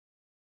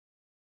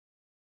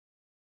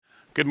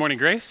Good morning,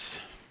 Grace.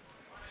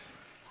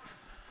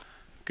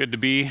 Good to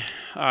be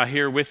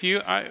here with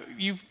you.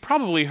 You've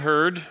probably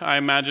heard, I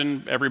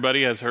imagine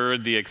everybody has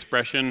heard the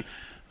expression,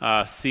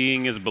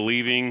 seeing is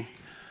believing.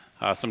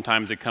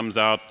 Sometimes it comes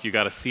out, you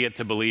got to see it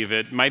to believe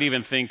it. Might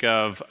even think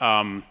of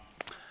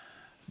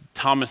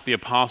Thomas the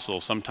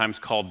Apostle, sometimes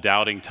called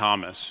Doubting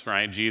Thomas,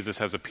 right? Jesus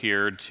has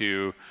appeared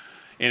in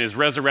his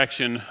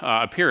resurrection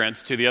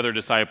appearance to the other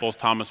disciples.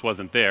 Thomas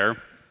wasn't there.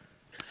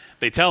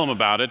 They tell him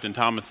about it, and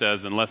Thomas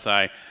says, unless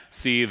I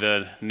see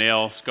the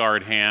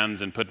nail-scarred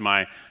hands and put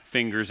my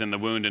fingers in the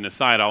wound in his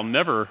side, I'll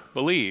never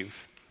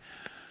believe.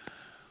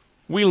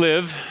 We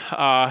live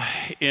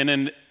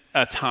in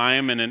a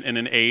time and in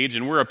an age,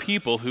 and we're a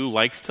people who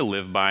likes to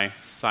live by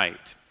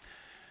sight.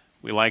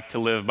 We like to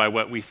live by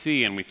what we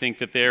see, and we think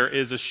that there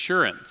is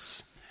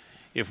assurance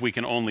if we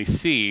can only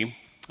see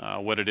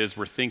what it is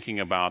we're thinking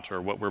about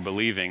or what we're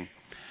believing.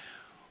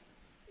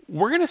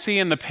 We're going to see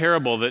in the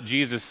parable that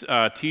Jesus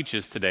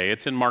teaches today,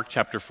 it's in Mark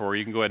chapter 4,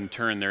 you can go ahead and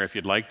turn there if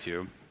you'd like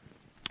to.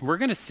 We're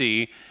going to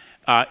see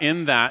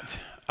in that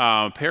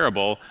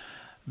parable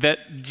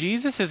that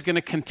Jesus is going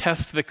to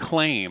contest the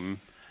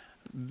claim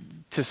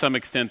to some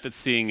extent that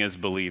seeing is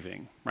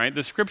believing, right?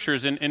 The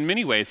scriptures in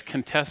many ways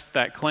contest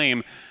that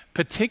claim,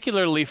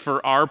 particularly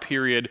for our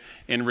period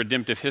in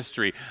redemptive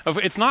history.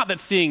 It's not that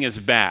seeing is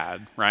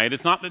bad, right?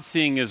 It's not that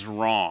seeing is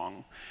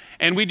wrong.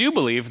 And we do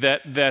believe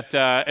that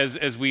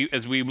as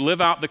we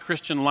live out the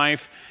Christian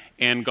life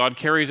and God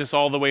carries us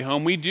all the way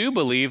home, we do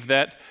believe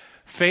that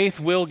faith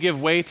will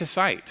give way to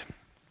sight.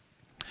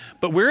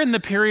 But we're in the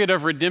period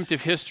of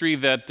redemptive history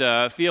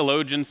that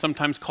theologians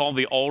sometimes call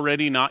the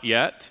already not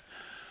yet.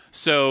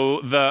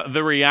 So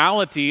the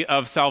reality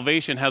of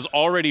salvation has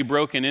already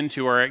broken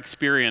into our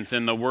experience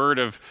in the word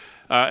of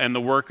and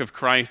the work of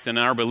Christ and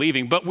our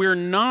believing, but we're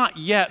not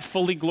yet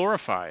fully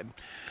glorified.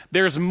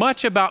 There's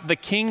much about the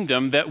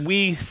kingdom that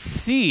we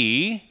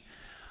see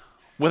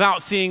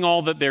without seeing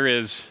all that there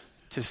is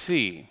to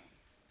see.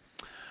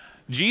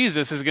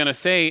 Jesus is going to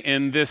say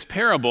in this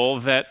parable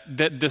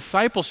that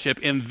discipleship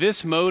in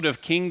this mode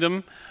of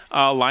kingdom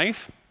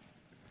life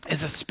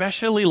is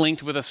especially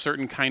linked with a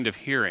certain kind of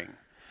hearing.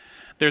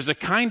 There's a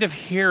kind of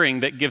hearing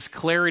that gives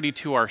clarity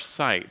to our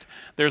sight.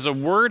 There's a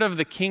word of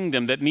the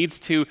kingdom that needs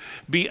to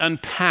be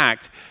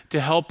unpacked to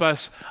help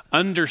us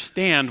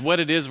understand what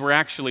it is we're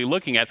actually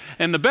looking at.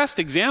 And the best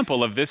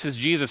example of this is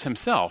Jesus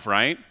himself,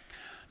 right?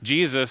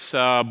 Jesus,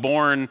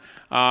 born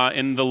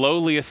in the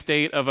lowly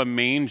estate of a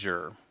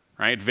manger,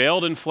 right?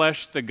 Veiled in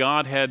flesh, the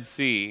Godhead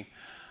see.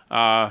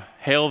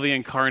 Hail the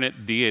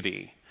incarnate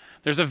deity.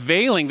 There's a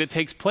veiling that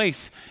takes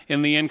place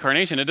in the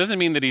incarnation. It doesn't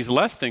mean that he's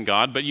less than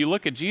God, but you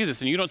look at Jesus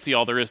and you don't see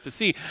all there is to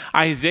see.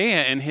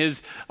 Isaiah, in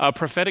his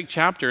prophetic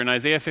chapter in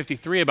Isaiah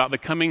 53 about the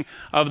coming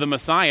of the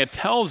Messiah,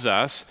 tells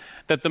us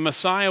that the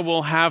Messiah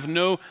will have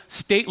no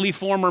stately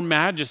form or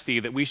majesty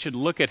that we should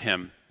look at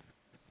him,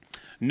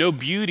 no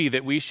beauty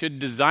that we should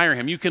desire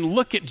him. You can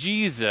look at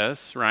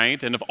Jesus,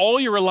 right, and if all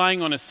you're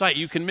relying on is sight,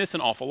 you can miss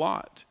an awful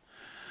lot.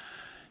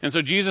 And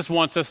so Jesus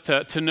wants us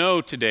to know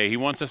today, he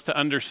wants us to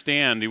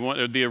understand, he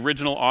wants the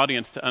original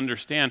audience to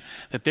understand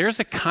that there's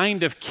a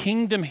kind of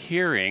kingdom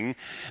hearing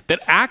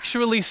that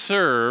actually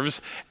serves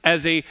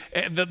as the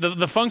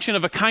function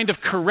of a kind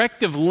of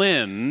corrective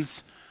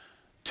lens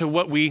to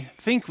what we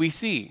think we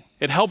see.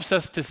 It helps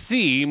us to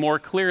see more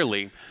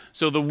clearly.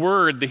 So the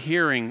word, the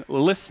hearing,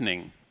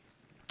 listening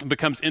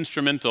becomes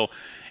instrumental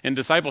in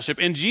discipleship.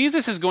 And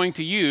Jesus is going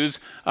to use,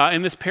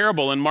 in this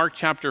parable in Mark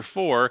chapter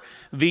 4,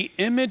 the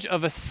image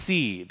of a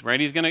seed, right?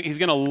 He's going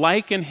to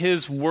liken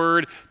his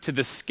word to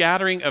the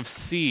scattering of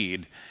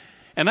seed.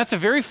 And that's a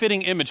very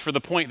fitting image for the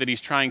point that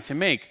he's trying to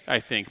make, I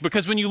think.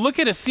 Because when you look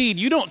at a seed,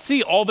 you don't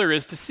see all there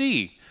is to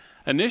see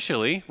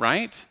initially,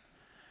 right?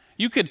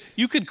 You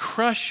could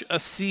crush a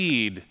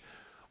seed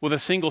with a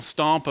single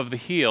stomp of the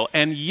heel.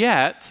 And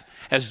yet,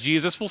 as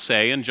Jesus will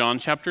say in John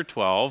chapter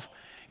 12,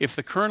 if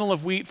the kernel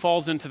of wheat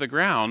falls into the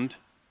ground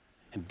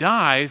and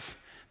dies,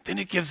 then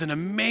it gives an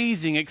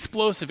amazing,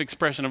 explosive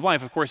expression of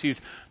life. Of course,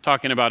 he's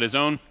talking about his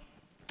own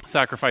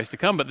sacrifice to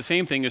come, but the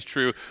same thing is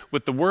true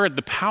with the word.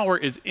 The power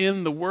is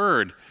in the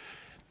word.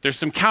 There's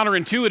some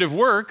counterintuitive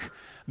work.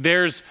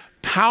 There's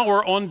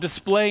power on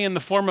display in the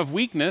form of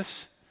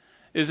weakness,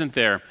 isn't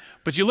there?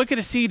 But you look at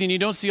a seed and you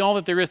don't see all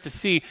that there is to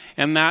see,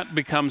 and that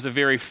becomes a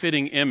very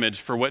fitting image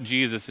for what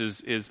Jesus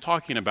is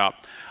talking about.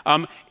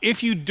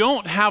 If you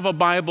don't have a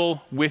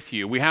Bible with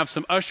you, we have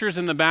some ushers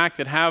in the back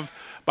that have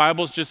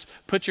Bibles. Just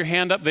put your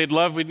hand up.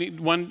 We need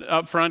one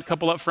up front,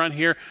 couple up front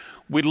here.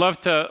 We'd love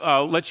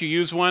to let you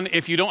use one.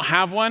 If you don't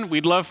have one,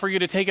 we'd love for you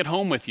to take it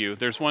home with you.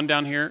 There's one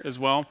down here as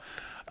well.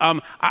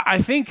 I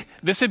think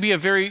this would be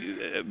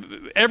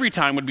every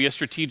time would be a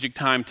strategic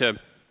time to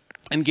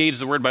engage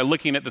the word by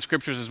looking at the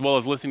scriptures as well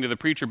as listening to the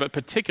preacher, but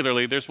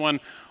particularly, there's one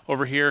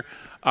over here,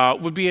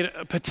 would be a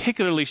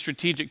particularly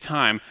strategic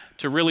time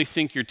to really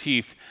sink your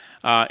teeth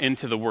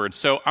into the word.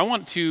 So I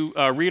want to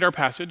read our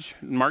passage,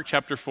 Mark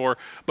chapter 4,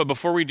 but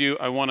before we do,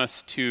 I want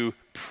us to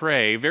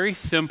pray very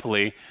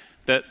simply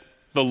that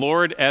the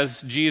Lord,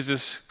 as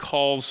Jesus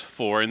calls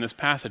for in this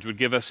passage, would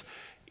give us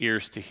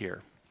ears to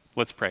hear.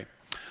 Let's pray.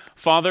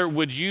 Father,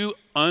 would you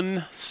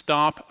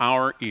unstop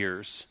our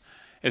ears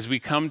as we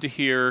come to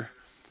hear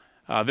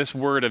this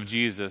word of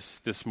Jesus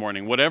this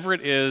morning? Whatever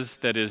it is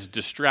that is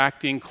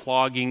distracting,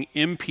 clogging,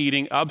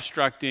 impeding,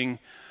 obstructing,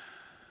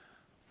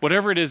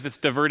 whatever it is that's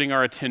diverting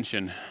our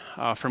attention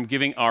from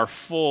giving our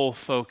full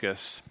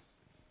focus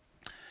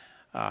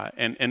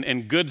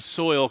and good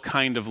soil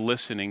kind of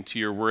listening to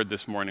your word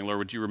this morning, Lord,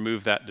 would you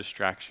remove that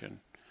distraction?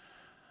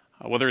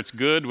 Whether it's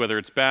good, whether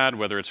it's bad,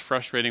 whether it's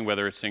frustrating,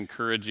 whether it's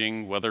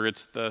encouraging, whether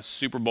it's the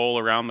Super Bowl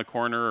around the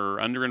corner or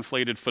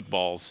underinflated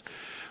footballs,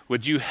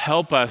 would you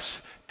help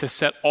us to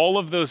set all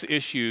of those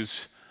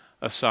issues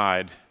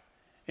aside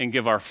and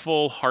give our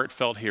full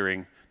heartfelt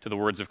hearing to the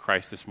words of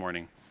Christ this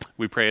morning?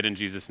 We pray it in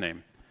Jesus'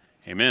 name.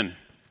 Amen.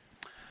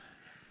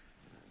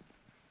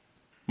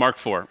 Mark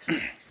 4,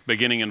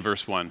 beginning in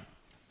verse 1.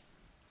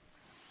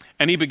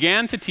 And he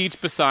began to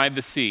teach beside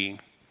the sea,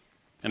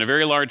 and a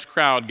very large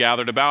crowd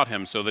gathered about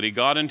him, so that he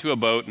got into a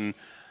boat and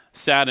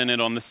sat in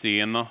it on the sea,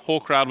 and the whole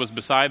crowd was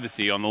beside the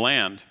sea on the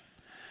land.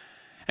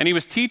 And he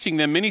was teaching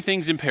them many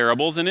things in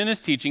parables, and in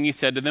his teaching he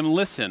said to them,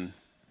 "Listen,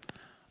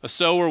 a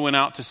sower went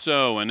out to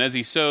sow, and as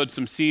he sowed,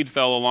 some seed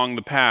fell along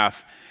the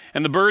path,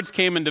 and the birds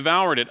came and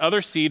devoured it.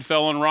 Other seed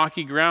fell on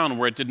rocky ground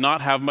where it did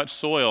not have much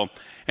soil,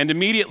 and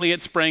immediately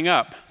it sprang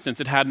up, since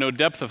it had no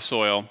depth of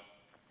soil.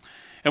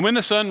 And when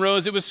the sun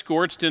rose, it was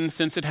scorched, and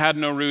since it had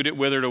no root, it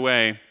withered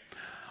away.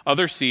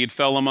 Other seed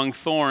fell among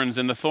thorns,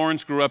 and the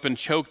thorns grew up and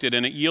choked it,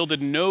 and it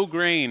yielded no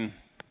grain.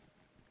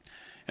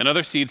 And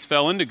other seeds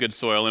fell into good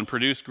soil and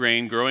produced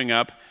grain, growing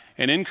up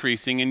and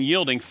increasing and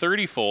yielding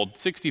 30-fold,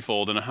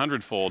 60-fold, and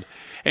 100-fold.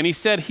 And he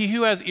said, 'He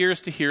who has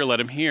ears to hear, let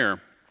him hear.'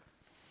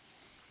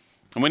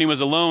 And when he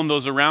was alone,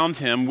 those around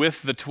him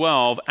with the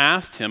 12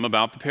 asked him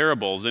about the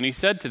parables. And he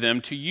said to them,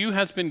 'To you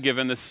has been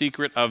given the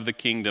secret of the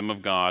kingdom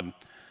of God.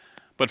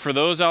 But for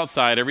those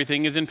outside,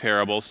 everything is in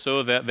parables,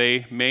 so that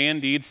they may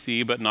indeed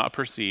see but not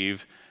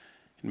perceive,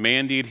 and may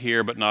indeed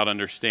hear but not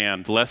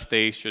understand, lest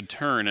they should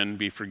turn and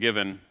be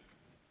forgiven.'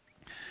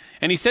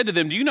 And he said to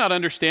them, 'Do you not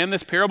understand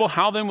this parable?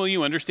 How then will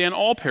you understand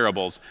all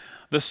parables?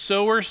 The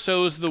sower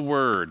sows the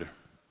word.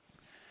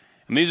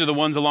 And these are the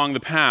ones along the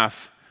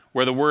path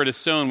where the word is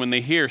sown. When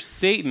they hear,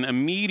 Satan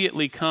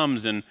immediately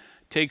comes and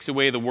takes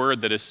away the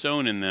word that is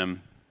sown in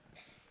them.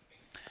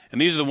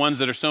 And these are the ones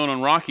that are sown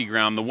on rocky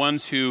ground, the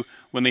ones who,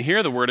 when they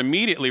hear the word,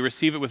 immediately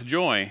receive it with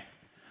joy.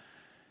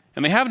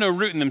 And they have no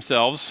root in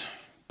themselves,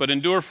 but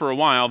endure for a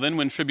while. Then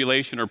when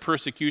tribulation or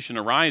persecution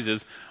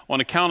arises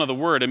on account of the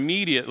word,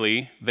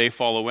 immediately they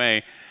fall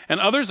away. And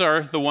others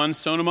are the ones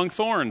sown among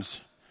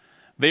thorns.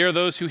 They are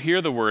those who hear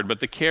the word, but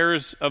the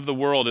cares of the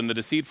world and the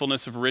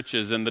deceitfulness of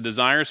riches and the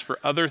desires for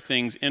other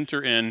things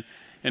enter in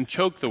and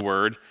choke the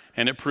word,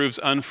 and it proves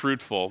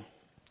unfruitful.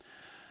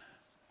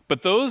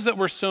 But those that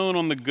were sown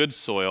on the good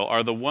soil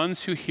are the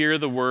ones who hear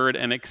the word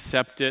and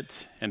accept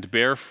it and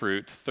bear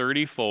fruit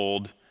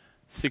 30-fold,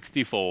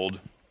 60-fold,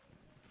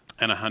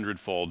 and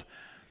 100-fold.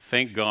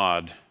 Thank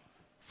God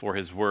for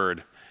his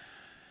word."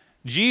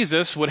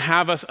 Jesus would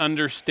have us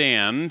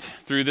understand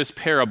through this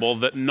parable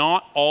that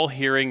not all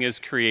hearing is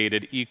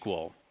created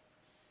equal.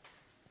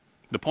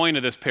 The point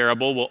of this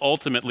parable will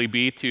ultimately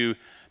be to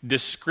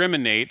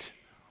discriminate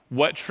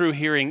what true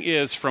hearing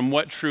is from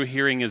what true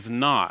hearing is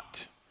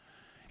not,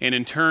 and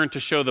in turn to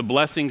show the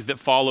blessings that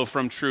follow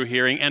from true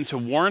hearing and to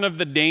warn of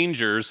the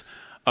dangers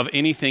of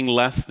anything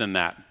less than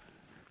that.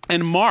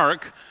 And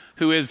Mark,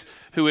 who is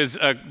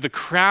the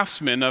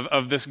craftsman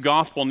of this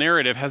gospel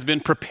narrative, has been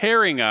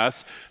preparing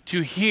us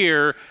to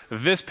hear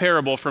this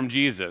parable from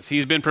Jesus.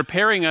 He's been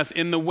preparing us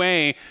in the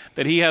way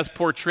that he has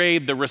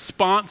portrayed the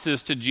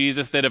responses to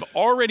Jesus that have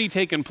already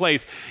taken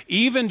place,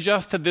 even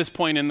just to this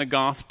point in the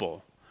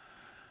gospel.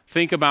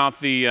 Think about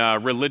the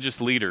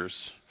religious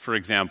leaders, for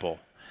example.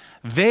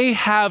 They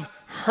have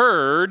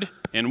heard,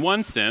 in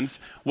one sense,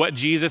 what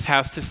Jesus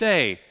has to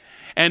say.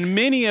 And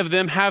many of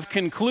them have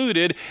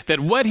concluded that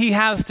what he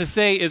has to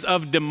say is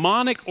of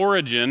demonic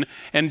origin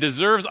and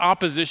deserves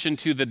opposition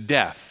to the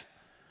death.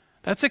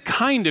 That's a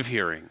kind of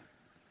hearing,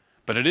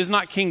 but it is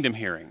not kingdom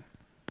hearing.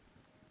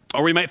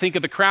 Or we might think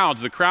of the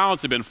crowds. The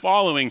crowds have been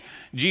following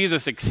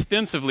Jesus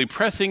extensively,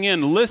 pressing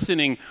in,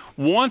 listening,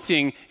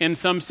 wanting in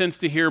some sense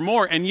to hear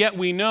more. And yet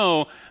we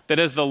know that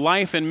as the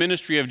life and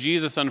ministry of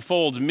Jesus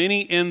unfolds,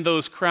 many in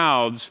those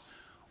crowds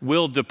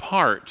will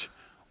depart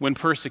when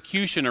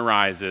persecution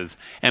arises,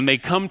 and they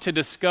come to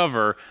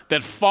discover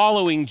that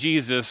following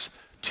Jesus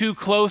too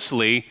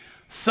closely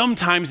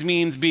sometimes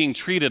means being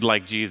treated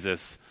like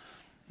Jesus.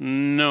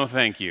 No,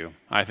 thank you.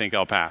 I think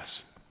I'll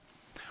pass.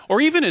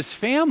 Or even his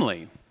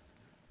family,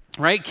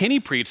 right? Kenny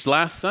preached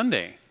last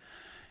Sunday.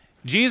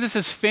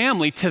 Jesus'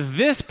 family, to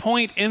this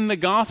point in the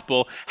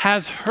gospel,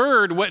 has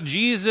heard what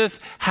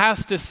Jesus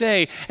has to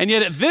say, and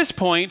yet at this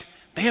point,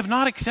 they have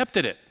not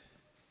accepted it.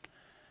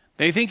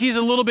 They think he's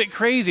a little bit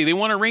crazy. They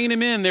want to rein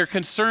him in. They're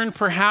concerned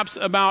perhaps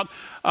about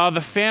the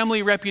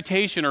family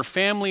reputation or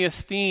family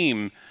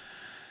esteem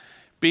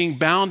being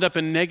bound up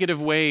in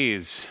negative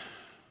ways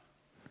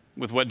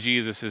with what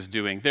Jesus is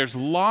doing. There's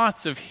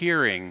lots of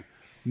hearing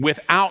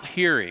without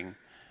hearing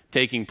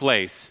taking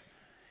place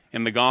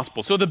in the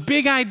gospel. So the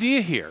big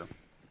idea here,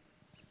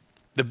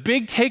 the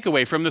big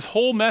takeaway from this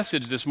whole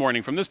message this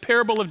morning, from this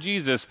parable of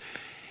Jesus,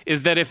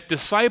 is that if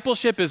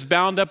discipleship is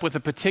bound up with a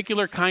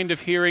particular kind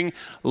of hearing,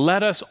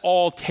 let us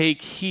all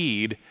take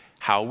heed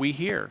how we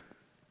hear.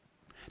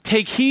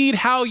 Take heed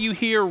how you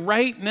hear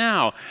right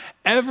now.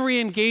 Every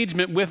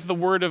engagement with the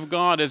Word of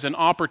God is an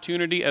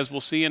opportunity, as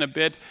we'll see in a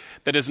bit,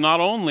 that is not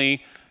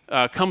only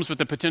comes with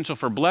the potential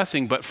for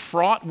blessing, but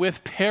fraught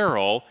with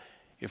peril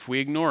if we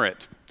ignore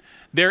it.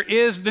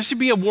 This should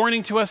be a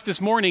warning to us this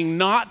morning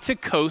not to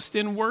coast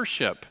in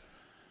worship.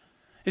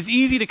 It's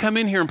easy to come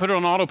in here and put it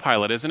on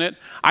autopilot, isn't it?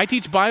 I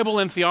teach Bible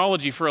and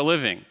theology for a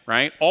living,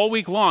 right? All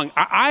week long.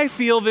 I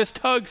feel this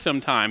tug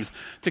sometimes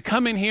to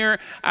come in here.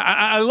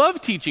 I love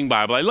teaching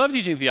Bible. I love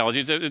teaching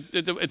theology.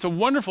 It's a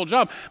wonderful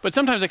job. But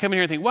sometimes I come in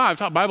here and think, wow, I've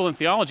taught Bible and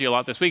theology a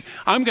lot this week.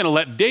 I'm going to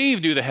let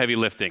Dave do the heavy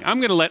lifting. I'm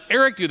going to let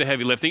Eric do the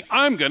heavy lifting.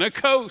 I'm going to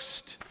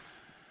coast.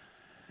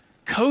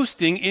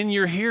 Coasting in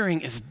your hearing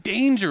is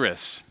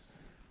dangerous.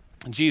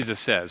 Jesus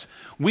says,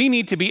 we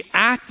need to be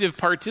active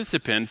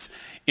participants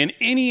in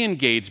any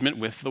engagement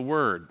with the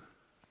Word.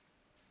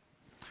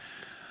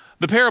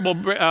 The parable,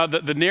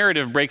 the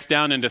narrative breaks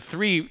down into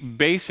three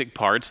basic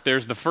parts.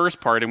 There's the first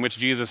part in which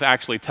Jesus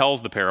actually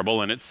tells the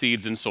parable and its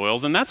seeds and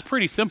soils, and that's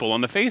pretty simple. On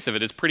the face of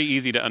it, it's pretty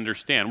easy to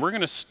understand. We're going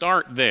to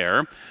start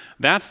there.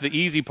 That's the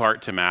easy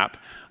part to map.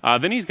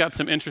 Then he's got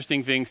some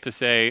interesting things to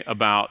say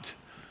about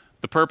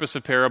the purpose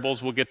of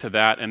parables. We'll get to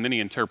that, and then he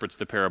interprets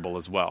the parable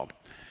as well.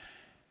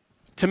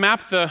 To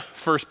map the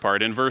first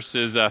part, in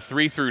verses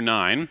 3 through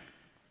 9,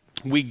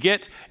 we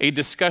get a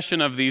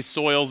discussion of these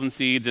soils and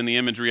seeds and the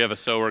imagery of a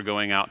sower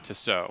going out to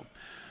sow.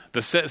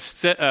 The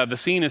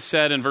scene is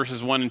set in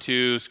verses 1 and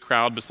 2,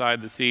 crowd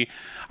beside the sea.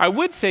 I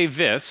would say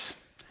this,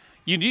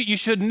 you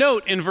should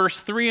note in verse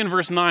 3 and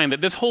verse 9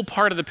 that this whole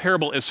part of the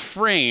parable is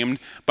framed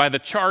by the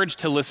charge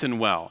to listen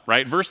well,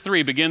 right? Verse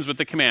 3 begins with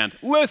the command,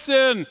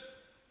 listen.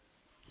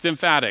 It's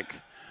emphatic.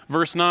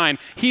 Verse 9,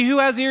 he who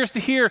has ears to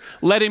hear,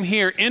 let him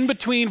hear. In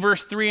between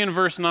verse 3 and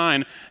verse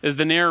 9 is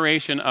the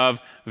narration of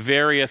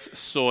various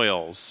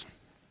soils.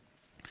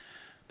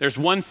 There's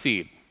one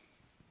seed.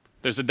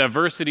 There's a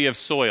diversity of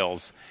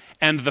soils.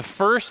 And the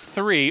first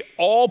three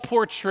all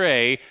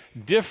portray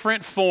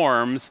different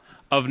forms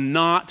of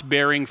not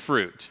bearing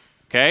fruit.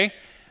 Okay?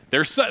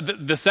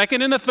 The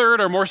second and the third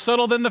are more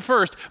subtle than the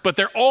first, but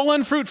they're all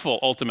unfruitful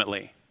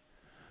ultimately.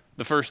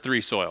 The first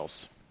three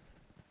soils.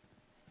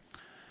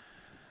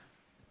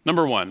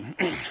 Number one,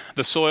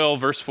 the soil,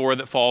 verse 4,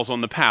 that falls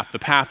on the path. The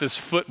path is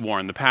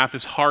foot-worn. The path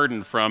is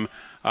hardened from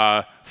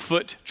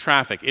foot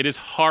traffic. It is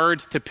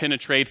hard to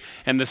penetrate,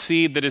 and the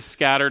seed that is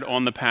scattered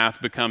on the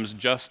path becomes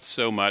just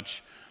so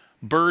much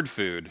bird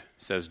food,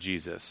 says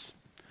Jesus.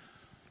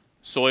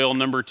 Soil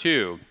number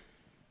 2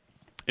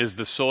 is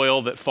the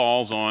soil that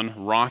falls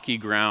on rocky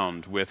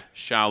ground with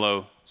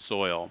shallow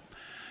soil.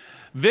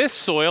 This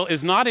soil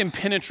is not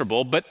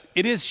impenetrable, but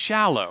it is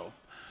shallow.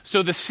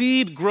 So the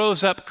seed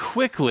grows up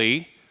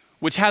quickly,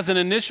 which has an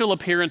initial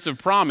appearance of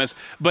promise,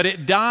 but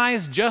it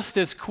dies just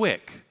as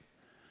quick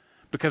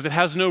because it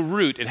has no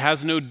root, it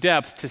has no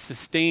depth to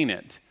sustain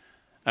it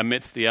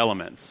amidst the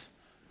elements.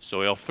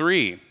 Soil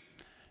 3,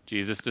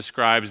 Jesus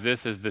describes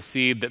this as the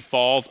seed that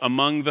falls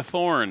among the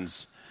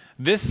thorns.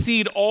 This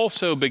seed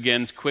also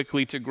begins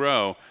quickly to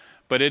grow,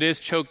 but it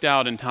is choked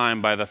out in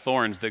time by the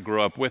thorns that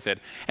grow up with it.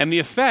 And the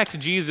effect,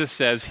 Jesus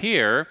says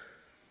here,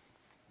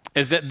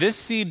 is that this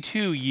seed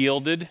too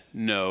yielded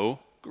no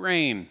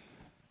grain.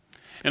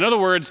 In other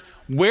words,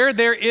 where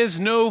there is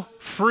no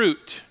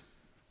fruit,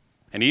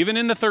 and even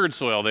in the third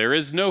soil, there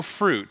is no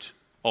fruit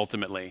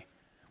ultimately.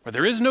 Where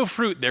there is no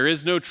fruit, there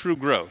is no true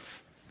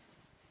growth.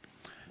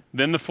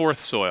 Then the fourth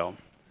soil,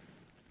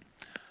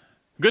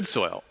 good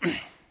soil,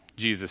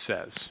 Jesus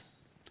says.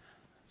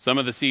 Some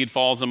of the seed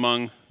falls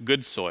among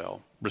good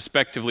soil,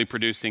 respectively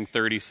producing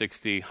 30,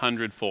 60,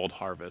 100-fold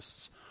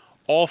harvests,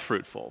 all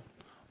fruitful,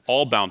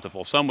 all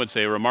bountiful. Some would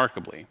say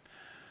remarkably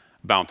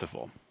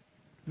bountiful.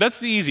 That's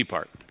the easy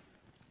part.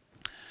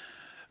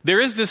 There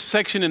is this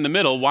section in the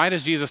middle. Why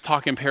does Jesus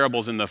talk in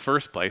parables in the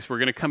first place? We're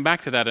going to come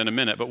back to that in a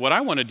minute. But what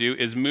I want to do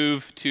is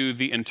move to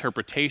the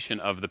interpretation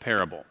of the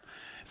parable.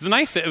 The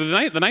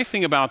nice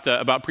thing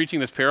about preaching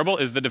this parable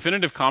is the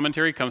definitive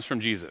commentary comes from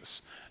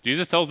Jesus.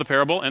 Jesus tells the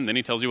parable, and then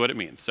he tells you what it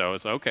means. So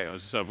it's okay.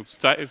 So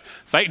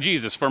cite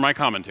Jesus for my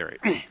commentary.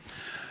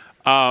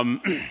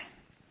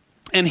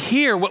 And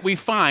here, what we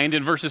find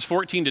in verses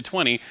 14 to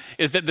 20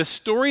 is that the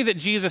story that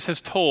Jesus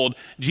has told,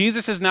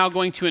 Jesus is now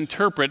going to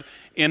interpret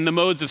in the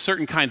modes of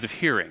certain kinds of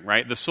hearing,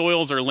 right? The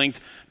soils are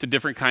linked to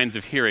different kinds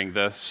of hearing.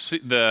 The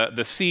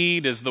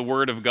seed is the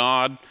word of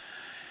God,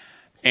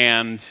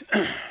 and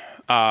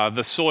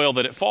the soil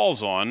that it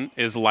falls on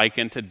is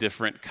likened to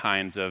different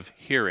kinds of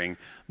hearing.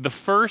 The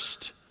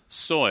first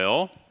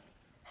soil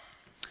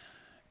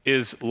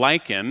is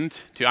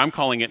likened to, I'm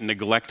calling it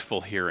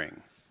neglectful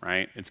hearing.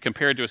 Right? It's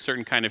compared to a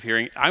certain kind of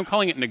hearing. I'm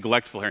calling it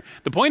neglectful hearing.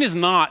 The point is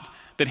not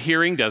that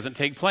hearing doesn't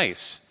take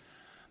place.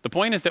 The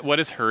point is that what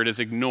is heard is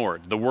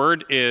ignored. The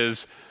word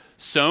is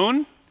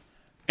sown,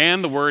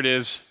 and the word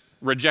is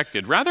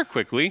rejected. Rather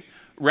quickly,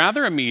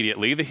 rather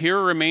immediately, the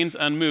hearer remains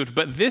unmoved.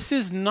 But this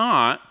is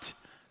not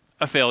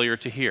a failure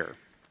to hear.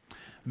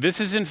 This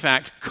is, in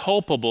fact,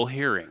 culpable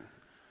hearing.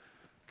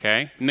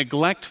 Okay?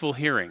 Neglectful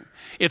hearing.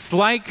 It's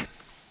like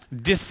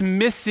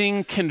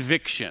dismissing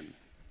conviction.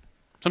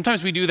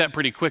 Sometimes we do that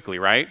pretty quickly,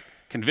 right?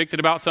 Convicted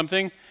about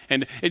something.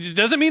 And it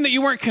doesn't mean that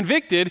you weren't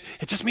convicted.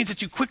 It just means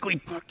that you quickly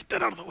get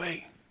that out of the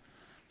way.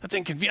 That's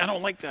inconvenient. I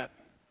don't like that.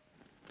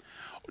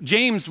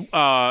 James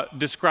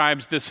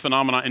describes this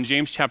phenomenon in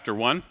James chapter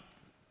 1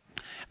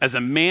 as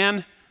a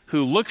man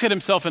who looks at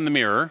himself in the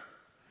mirror,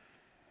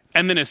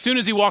 and then as soon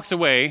as he walks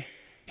away,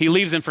 he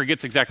leaves and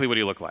forgets exactly what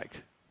he looked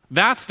like.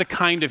 That's the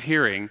kind of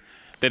hearing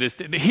that is,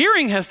 the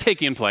hearing has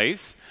taken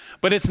place,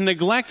 but it's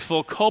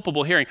neglectful,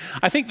 culpable hearing.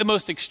 I think the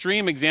most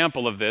extreme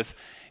example of this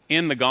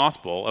in the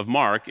Gospel of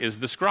Mark is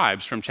the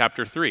scribes from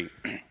chapter 3,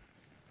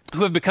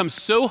 who have become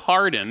so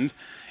hardened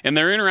in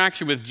their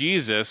interaction with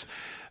Jesus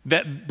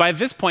that by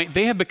this point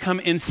they have become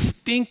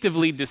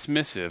instinctively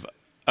dismissive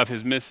of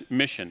his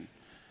mission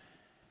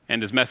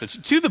and his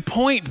message, to the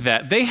point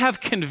that they have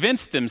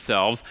convinced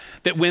themselves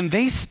that when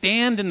they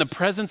stand in the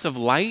presence of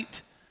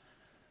light,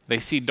 they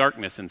see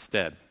darkness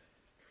instead.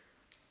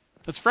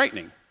 That's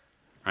frightening,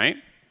 right?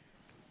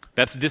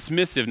 That's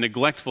dismissive,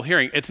 neglectful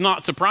hearing. It's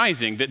not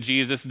surprising that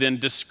Jesus then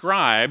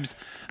describes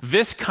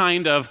this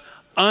kind of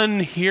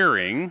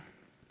unhearing,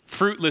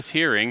 fruitless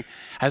hearing,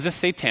 as a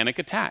satanic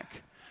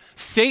attack.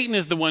 Satan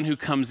is the one who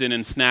comes in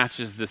and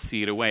snatches the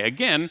seed away.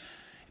 Again,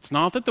 it's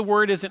not that the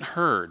word isn't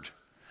heard,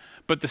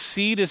 but the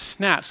seed is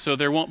snatched so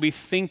there won't be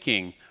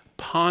thinking,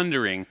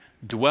 pondering,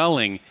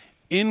 dwelling,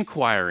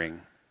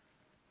 inquiring,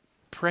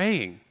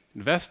 praying,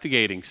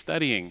 investigating,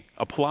 studying,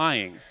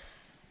 applying.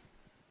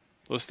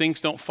 Those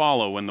things don't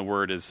follow when the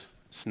word is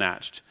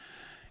snatched.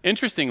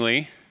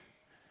 Interestingly,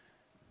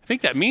 I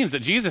think that means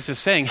that Jesus is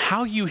saying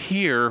how you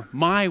hear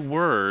my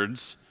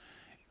words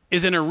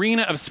is an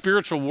arena of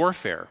spiritual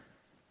warfare.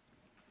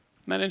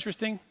 Isn't that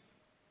interesting?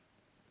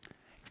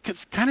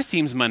 It kind of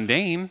seems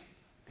mundane,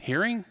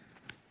 hearing.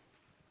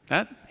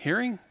 That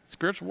hearing,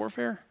 spiritual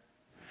warfare.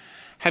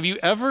 Have you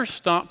ever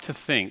stopped to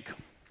think,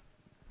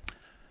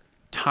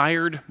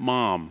 tired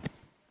mom,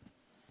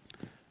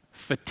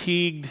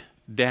 fatigued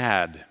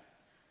dad,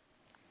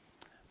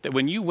 that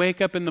when you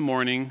wake up in the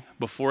morning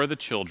before the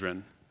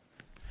children,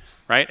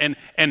 right?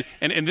 And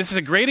this is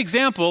a great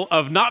example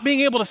of not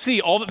being able to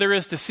see all that there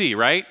is to see,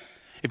 right?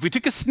 If we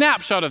took a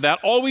snapshot of that,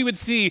 all we would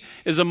see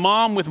is a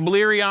mom with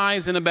bleary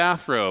eyes in a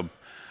bathrobe,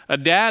 a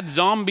dad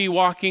zombie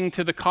walking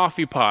to the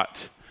coffee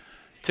pot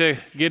to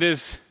get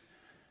his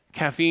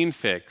caffeine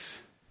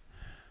fix.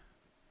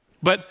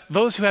 But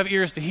those who have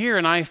ears to hear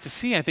and eyes to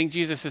see, I think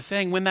Jesus is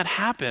saying, when that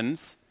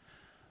happens,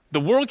 the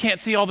world can't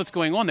see all that's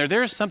going on there.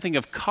 There is something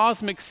of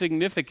cosmic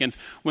significance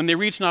when they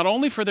reach not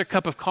only for their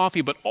cup of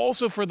coffee, but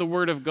also for the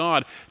Word of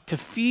God to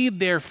feed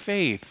their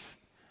faith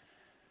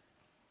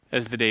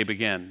as the day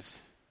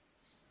begins.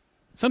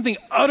 Something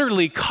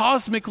utterly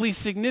cosmically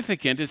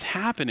significant is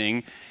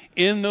happening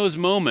in those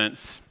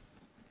moments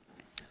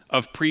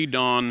of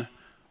pre-dawn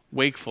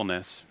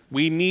wakefulness.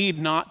 We need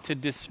not to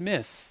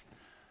dismiss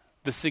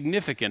the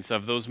significance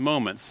of those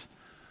moments.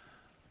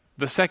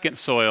 The second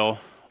soil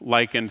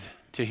likened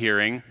to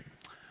hearing,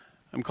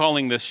 I'm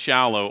calling this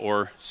shallow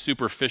or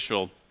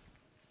superficial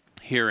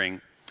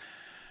hearing.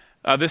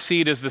 This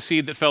seed is the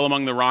seed that fell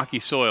among the rocky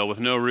soil with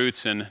no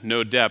roots and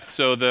no depth.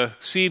 So the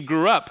seed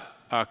grew up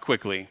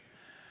quickly,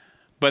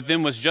 but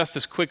then was just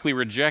as quickly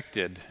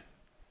rejected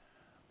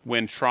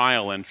when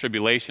trial and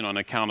tribulation on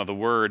account of the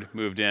word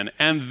moved in.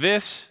 And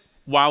this,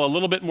 while a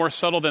little bit more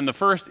subtle than the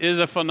first, is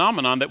a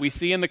phenomenon that we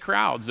see in the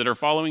crowds that are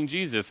following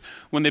Jesus.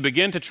 When they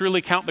begin to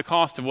truly count the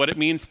cost of what it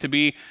means to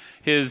be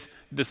his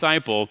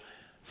disciple,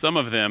 some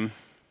of them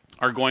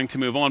are going to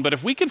move on. But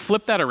if we could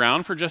flip that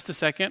around for just a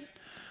second,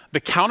 the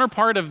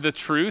counterpart of the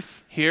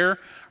truth here,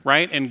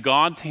 right, in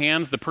God's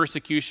hands, the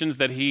persecutions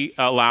that he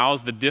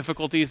allows, the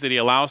difficulties that he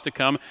allows to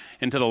come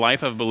into the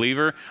life of a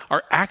believer,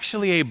 are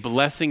actually a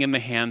blessing in the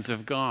hands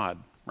of God,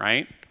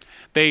 right?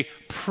 They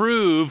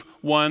prove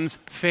one's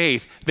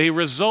faith. They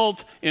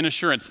result in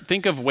assurance.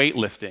 Think of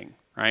weightlifting,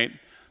 right?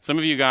 Some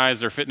of you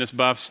guys are fitness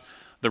buffs.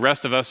 The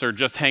rest of us are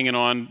just hanging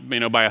on,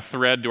 by a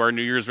thread to our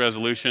New Year's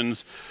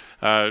resolutions.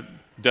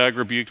 Doug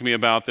rebuked me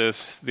about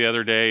this the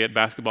other day at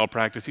basketball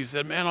practice. He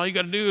said, man, all you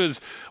got to do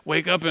is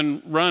wake up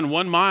and run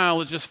 1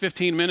 mile. It's just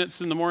 15 minutes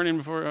in the morning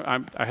before.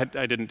 I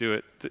didn't do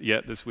it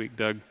yet this week,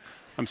 Doug.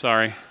 I'm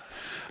sorry.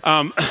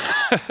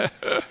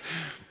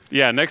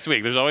 Yeah, next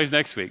week. There's always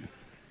next week.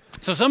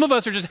 So some of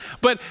us are just,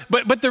 but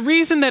the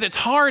reason that it's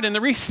hard and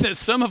the reason that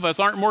some of us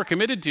aren't more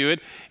committed to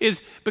it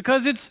is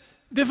because it's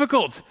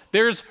difficult.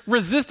 There's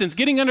resistance.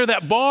 Getting under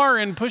that bar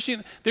and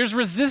pushing, there's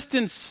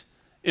resistance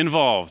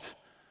involved.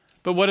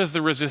 But what does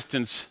the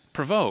resistance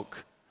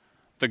provoke?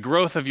 The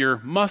growth of your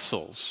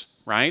muscles,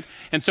 right?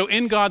 And so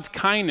in God's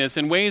kindness,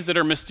 in ways that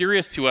are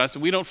mysterious to us,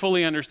 we don't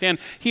fully understand,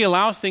 he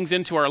allows things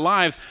into our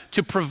lives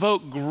to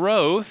provoke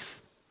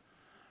growth,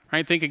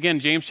 Right? Think again,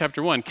 James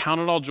chapter 1.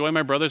 Count it all joy,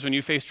 my brothers, when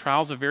you face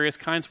trials of various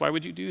kinds. Why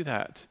would you do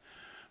that?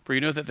 For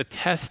you know that the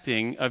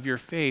testing of your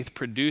faith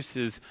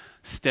produces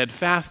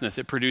steadfastness.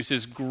 It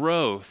produces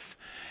growth.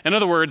 In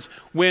other words,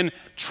 when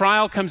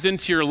trial comes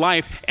into your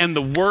life and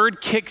the word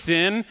kicks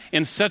in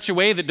such a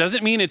way that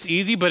doesn't mean it's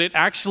easy, but it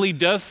actually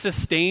does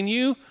sustain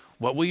you,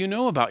 what will you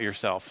know about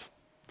yourself?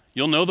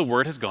 You'll know the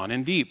word has gone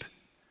in deep.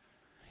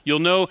 You'll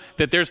know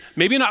that there's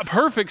maybe not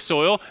perfect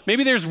soil,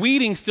 maybe there's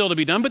weeding still to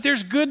be done, but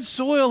there's good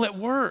soil at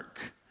work.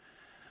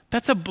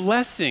 That's a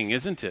blessing,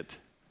 isn't it?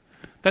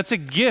 That's a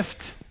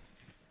gift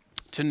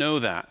to know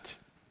that.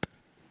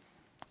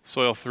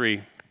 Soil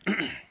 3.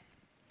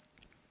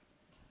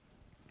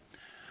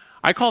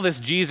 I call this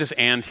Jesus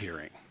and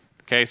hearing.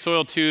 Okay,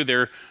 soil 2,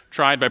 they're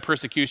tried by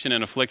persecution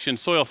and affliction.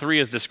 Soil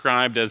 3 is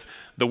described as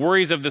the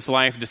worries of this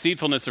life,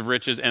 deceitfulness of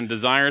riches, and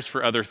desires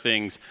for other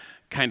things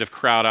kind of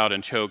crowd out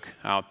and choke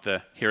out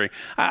the hearing.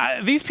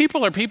 These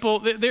people are people,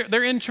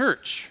 they're in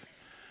church.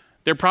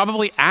 They're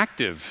probably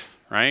active,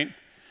 right?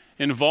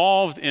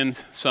 Involved in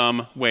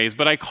some ways.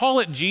 But I call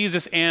it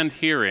Jesus and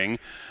hearing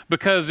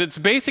because it's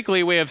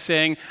basically a way of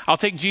saying, I'll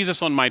take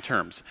Jesus on my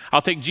terms.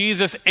 I'll take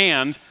Jesus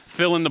and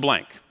fill in the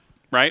blank,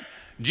 right?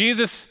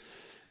 Jesus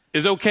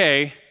is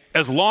okay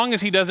as long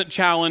as he doesn't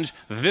challenge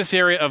this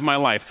area of my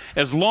life,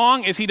 as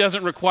long as he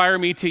doesn't require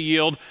me to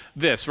yield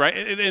this, right?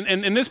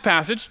 And in this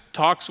passage,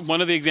 one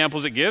of the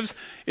examples it gives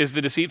is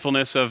the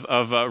deceitfulness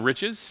of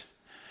riches.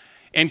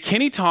 And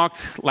Kenny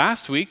talked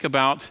last week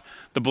about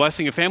the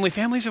blessing of family.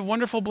 Family is a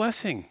wonderful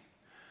blessing.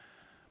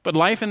 But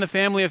life in the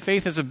family of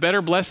faith is a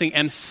better blessing.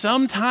 And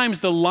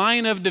sometimes the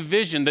line of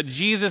division that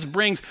Jesus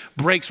brings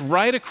breaks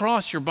right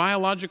across your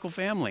biological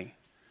family.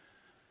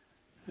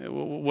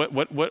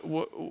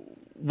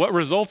 What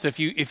results if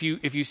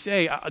you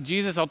say,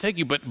 Jesus, I'll take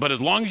you, but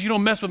as long as you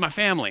don't mess with my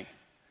family,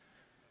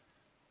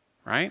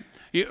 right?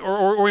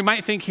 Or we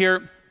might think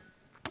here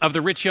of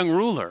the rich young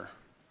ruler.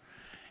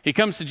 He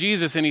comes to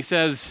Jesus and he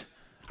says,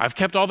 I've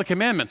kept all the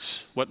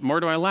commandments. What more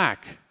do I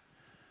lack?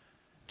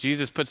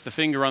 Jesus puts the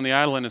finger on the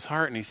idol in his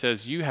heart and he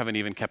says, you haven't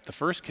even kept the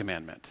first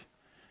commandment.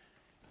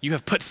 You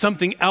have put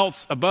something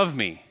else above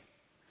me.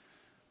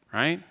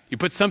 Right? You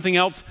put something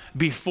else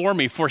before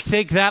me.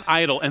 Forsake that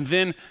idol and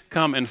then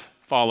come and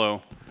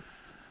follow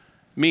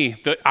me.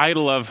 The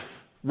idol of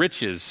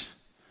riches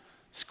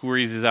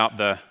squeezes out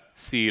the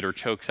seed or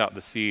chokes out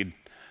the seed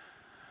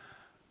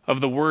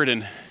of the word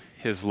in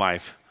his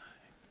life.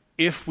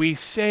 If we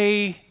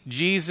say,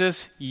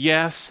 Jesus,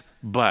 yes,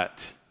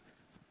 but,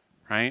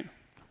 right?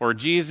 Or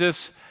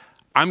Jesus,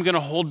 I'm going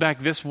to hold back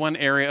this one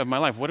area of my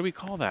life. What do we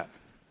call that?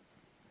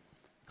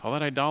 Call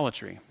that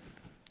idolatry.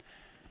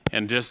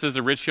 And just as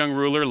a rich young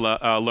ruler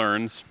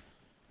learns,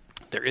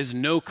 there is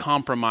no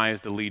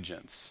compromised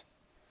allegiance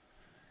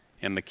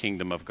in the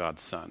kingdom of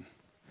God's Son.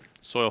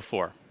 Soil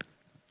 4.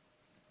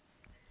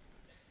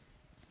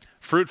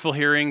 Fruitful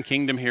hearing,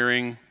 kingdom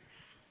hearing.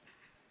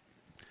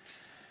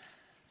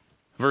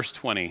 Verse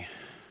 20.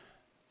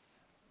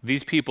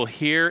 These people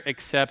hear,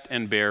 accept,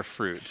 and bear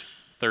fruit.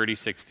 30,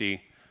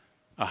 60,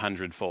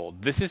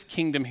 100-fold. This is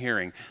kingdom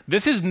hearing.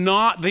 This is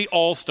not the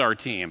all-star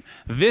team.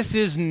 This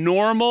is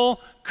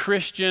normal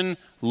Christian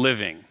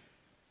living.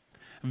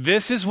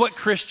 This is what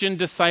Christian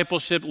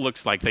discipleship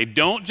looks like. They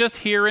don't just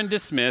hear and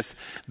dismiss.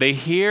 They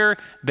hear,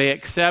 they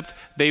accept,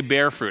 they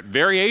bear fruit.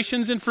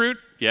 Variations in fruit,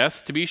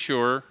 yes, to be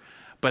sure,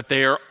 but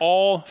they are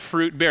all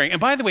fruit bearing. And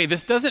by the way,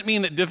 this doesn't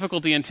mean that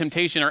difficulty and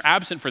temptation are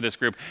absent for this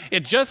group.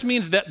 It just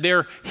means that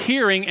their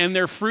hearing and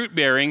their fruit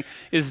bearing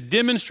is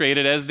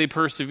demonstrated as they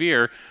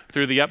persevere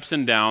through the ups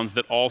and downs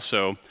that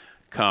also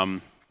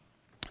come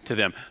to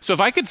them. So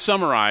if I could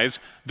summarize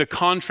the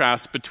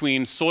contrast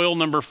between soil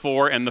number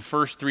 4 and the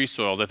first 3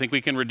 soils, I think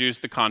we can reduce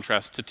the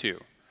contrast to 2.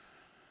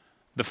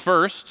 The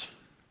first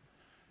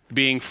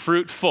being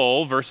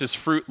fruitful versus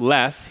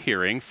fruitless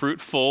hearing,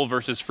 fruitful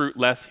versus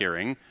fruitless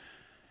hearing.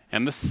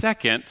 And the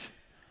second,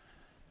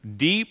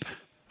 deep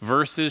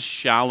versus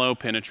shallow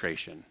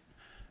penetration.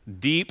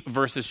 Deep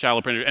versus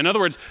shallow penetration. In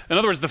other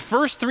words, the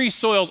first 3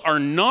 soils are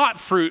not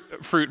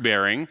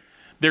fruit-bearing.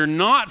 They're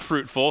not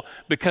fruitful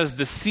because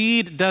the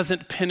seed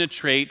doesn't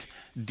penetrate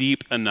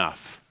deep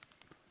enough.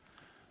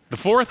 The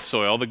fourth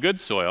soil, the good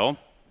soil,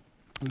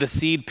 the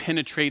seed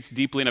penetrates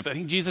deeply enough. I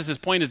think Jesus'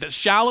 point is that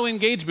shallow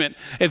engagement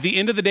at the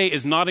end of the day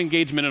is not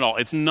engagement at all.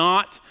 It's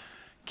not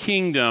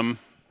kingdom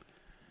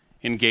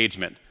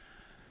engagement.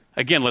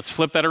 Again, let's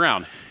flip that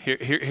around.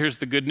 Here's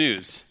the good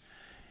news.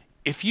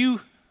 If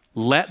you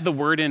let the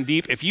word in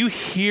deep, if you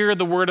hear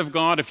the word of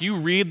God, if you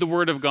read the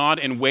word of God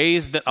in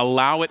ways that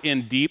allow it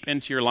in deep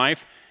into your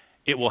life,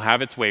 it will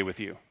have its way with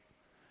you.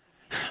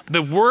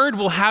 The word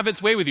will have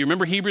its way with you.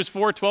 Remember Hebrews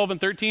 4, 12 and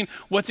 13?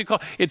 What's it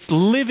called? It's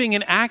living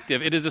and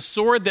active. It is a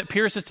sword that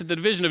pierces to the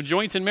division of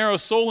joints and marrow,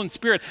 soul and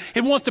spirit.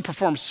 It wants to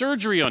perform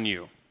surgery on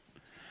you.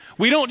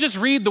 We don't just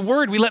read the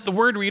word, we let the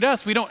word read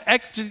us. We don't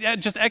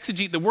just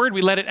exegete the word,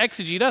 we let it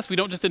exegete us. We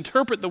don't just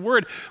interpret the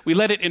word, we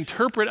let it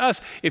interpret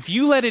us. If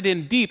you let it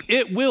in deep,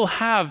 it will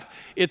have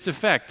its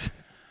effect.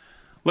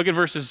 Look at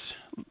verses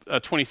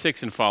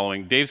 26 and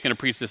following. Dave's going to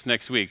preach this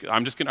next week.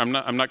 I'm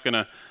not going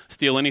to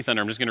steal any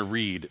thunder. I'm just going to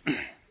read.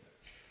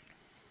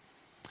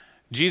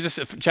 Jesus,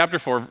 chapter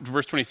 4,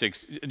 verse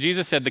 26,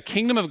 Jesus said, "The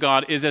kingdom of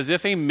God is as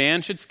if a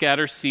man should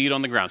scatter seed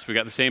on the ground." So we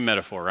got the same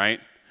metaphor, right?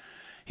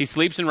 "He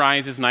sleeps and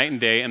rises night and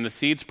day, and the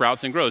seed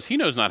sprouts and grows. He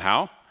knows not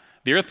how.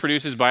 The earth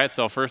produces by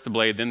itself first the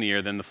blade, then the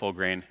ear, then the full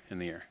grain in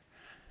the ear.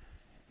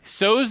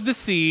 Sows the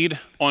seed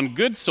on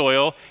good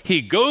soil.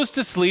 He goes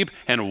to sleep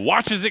and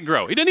watches it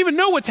grow." He doesn't even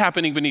know what's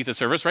happening beneath the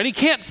surface, right? He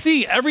can't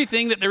see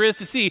everything that there is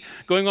to see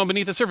going on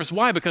beneath the surface.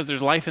 Why? Because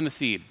there's life in the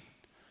seed.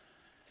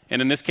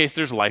 And in this case,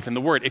 there's life in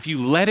the word. If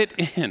you let it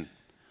in,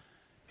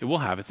 it will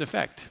have its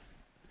effect.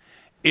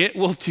 It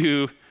will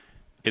do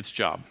its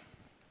job.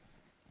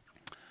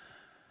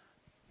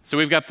 So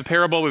we've got the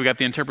parable, we've got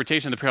the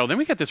interpretation of the parable. Then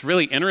we got this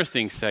really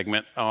interesting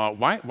segment.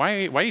 Why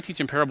are you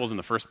teaching parables in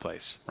the first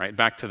place? Right,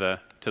 back to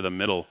the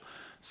middle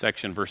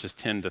section, verses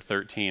 10 to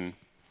 13.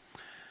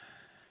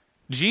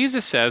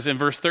 Jesus says in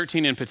verse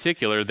 13 in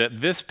particular that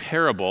this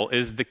parable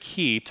is the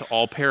key to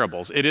all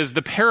parables. It is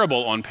the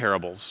parable on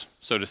parables,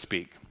 so to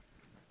speak.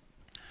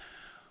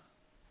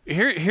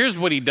 Here's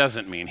what he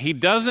doesn't mean. He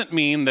doesn't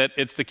mean that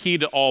it's the key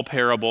to all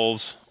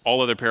parables,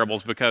 all other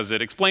parables, because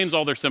it explains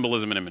all their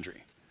symbolism and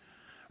imagery.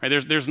 Right?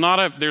 There's not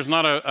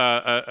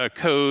a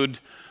code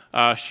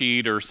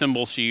sheet or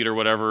symbol sheet or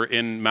whatever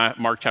in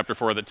Mark chapter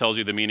 4 that tells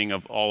you the meaning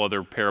of all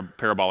other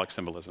parabolic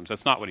symbolisms.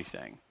 That's not what he's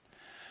saying.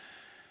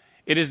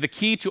 It is the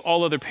key to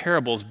all other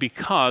parables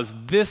because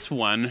this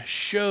one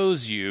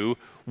shows you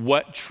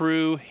what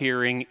true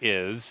hearing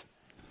is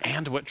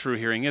and what true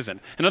hearing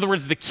isn't. In other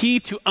words, the key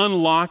to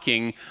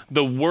unlocking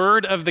the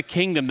word of the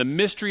kingdom, the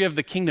mystery of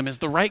the kingdom, is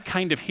the right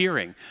kind of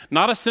hearing.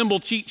 Not a symbol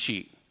cheat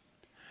sheet,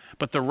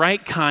 but the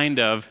right kind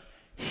of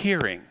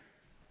hearing.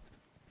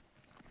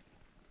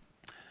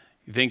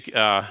 You think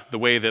the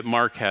way that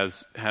Mark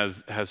has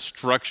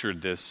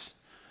structured this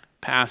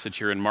passage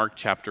here in Mark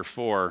chapter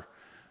 4,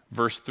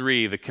 verse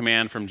 3, the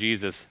command from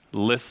Jesus,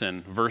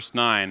 listen. Verse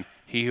 9,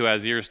 he who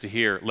has ears to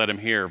hear, let him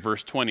hear.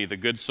 Verse 20, the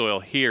good soil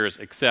hears,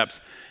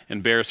 accepts,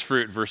 and bears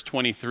fruit. Verse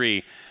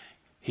 23,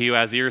 he who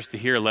has ears to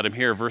hear, let him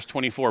hear. Verse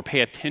 24,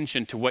 pay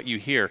attention to what you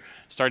hear.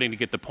 Starting to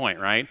get the point,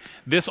 right?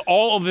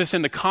 All of this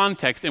in the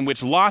context in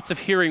which lots of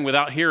hearing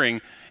without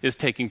hearing is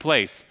taking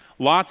place.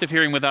 Lots of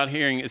hearing without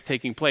hearing is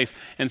taking place.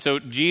 And so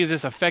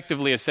Jesus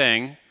effectively is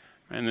saying,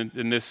 and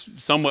in this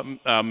somewhat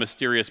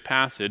mysterious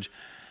passage,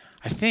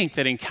 I think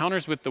that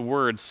encounters with the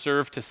word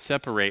serve to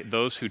separate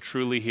those who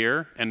truly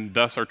hear and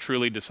thus are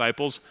truly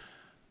disciples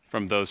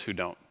from those who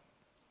don't.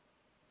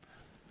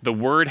 The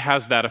word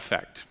has that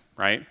effect,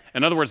 right?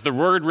 In other words, the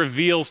word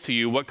reveals to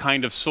you what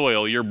kind of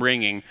soil you're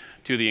bringing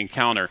to the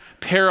encounter.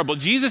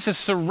 Jesus is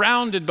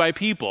surrounded by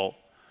people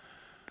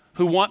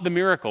who want the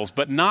miracles,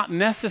 but not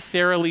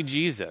necessarily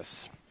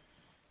Jesus.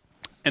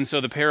 And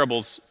so the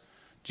parables,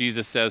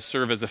 Jesus says,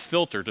 serve as a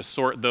filter to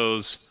sort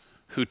those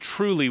who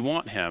truly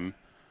want him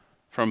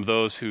from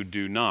those who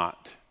do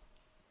not.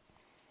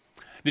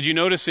 Did you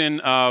notice in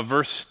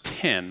verse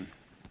 10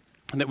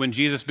 that when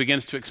Jesus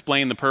begins to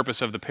explain the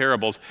purpose of the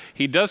parables,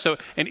 he does so,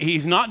 and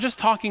he's not just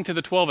talking to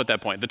the 12 at that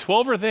point. The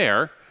 12 are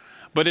there,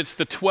 but it's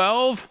the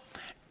 12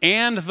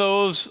 and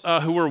those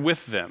who were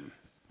with them,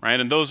 right,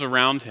 and those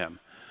around him.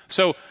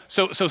 So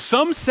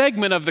some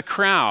segment of the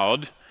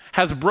crowd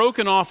has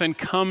broken off and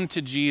come to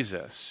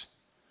Jesus.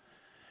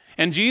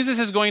 And Jesus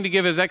is going to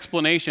give his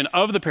explanation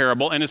of the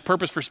parable and his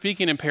purpose for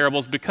speaking in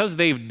parables because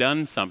they've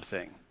done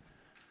something.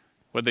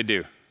 What'd they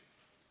do?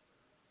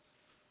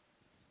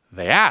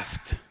 They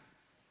asked.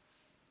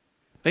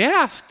 They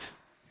asked.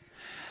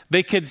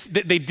 They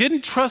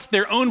didn't trust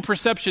their own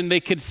perception. They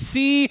could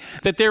see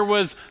that there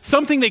was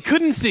something they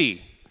couldn't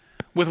see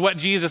with what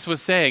Jesus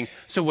was saying.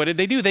 So what did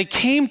they do? They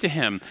came to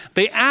him.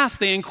 They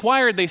asked, they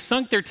inquired, they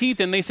sunk their teeth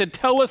in. They said,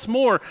 tell us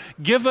more,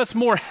 give us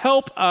more,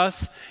 help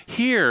us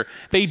here.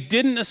 They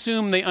didn't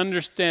assume they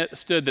understood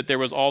that there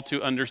was all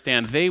to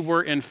understand. They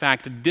were, in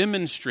fact,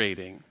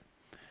 demonstrating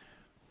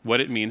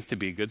what it means to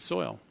be good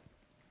soil.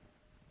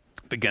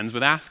 It begins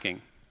with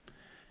asking.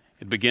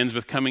 It begins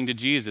with coming to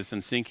Jesus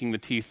and sinking the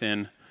teeth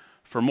in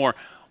for more.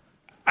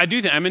 I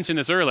mentioned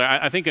this earlier.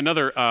 I think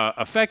another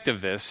effect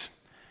of this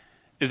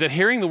is that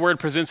hearing the word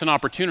presents an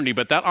opportunity,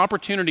 but that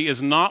opportunity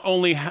is not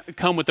only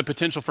come with the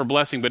potential for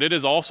blessing, but it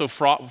is also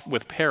fraught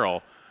with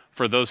peril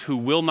for those who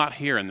will not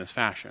hear in this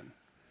fashion.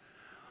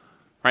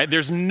 Right?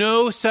 There's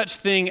no such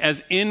thing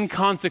as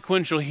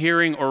inconsequential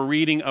hearing or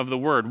reading of the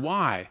word.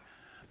 Why?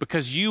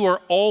 Because you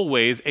are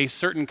always a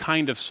certain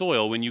kind of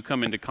soil when you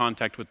come into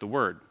contact with the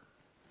word.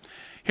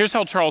 Here's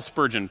how Charles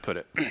Spurgeon put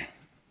it.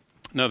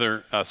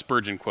 Another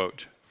Spurgeon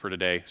quote for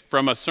today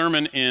from a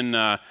sermon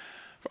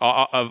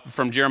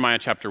from Jeremiah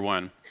chapter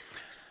 1.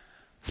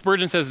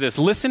 Spurgeon says this,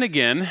 listen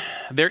again,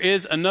 there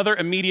is another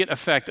immediate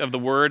effect of the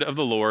word of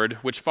the Lord,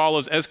 which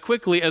follows as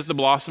quickly as the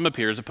blossom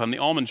appears upon the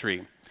almond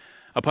tree.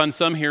 Upon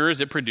some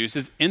hearers it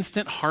produces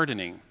instant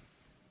hardening.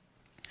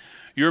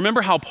 You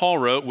remember how Paul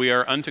wrote, we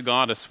are unto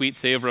God a sweet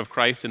savor of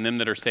Christ in them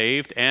that are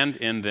saved, and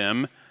in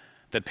them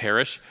that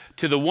perish.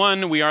 To the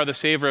one we are the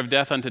savor of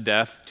death unto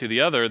death, to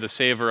the other the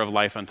savor of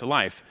life unto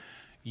life.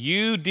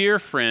 You, dear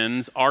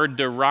friends, are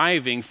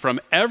deriving from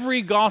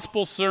every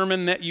gospel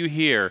sermon that you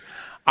hear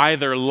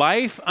either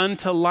life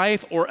unto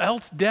life or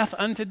else death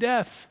unto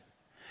death.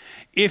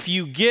 If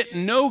you get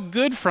no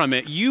good from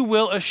it, you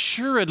will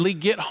assuredly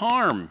get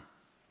harm.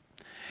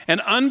 An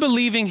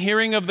unbelieving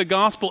hearing of the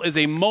gospel is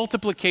a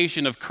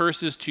multiplication of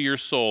curses to your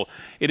soul.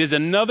 It is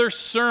another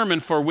sermon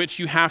for which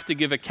you have to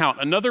give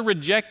account, another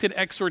rejected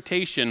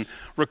exhortation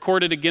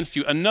recorded against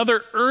you,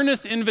 another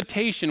earnest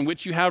invitation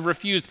which you have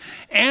refused,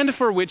 and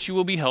for which you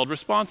will be held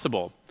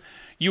responsible.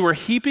 You are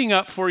heaping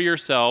up for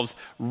yourselves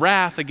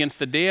wrath against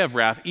the day of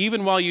wrath,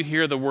 even while you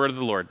hear the word of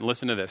the Lord.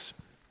 Listen to this.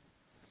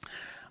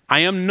 I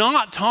am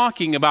not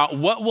talking about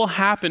what will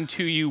happen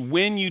to you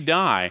when you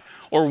die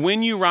or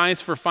when you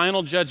rise for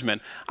final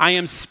judgment. I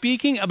am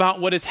speaking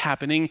about what is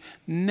happening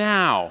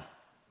now.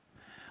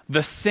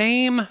 The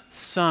same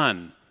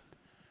sun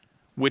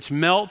which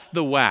melts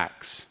the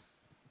wax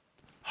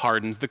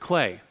hardens the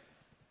clay.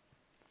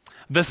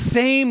 The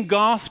same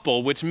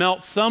gospel which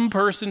melts some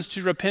persons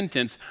to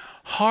repentance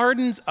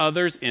hardens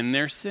others in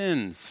their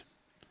sins.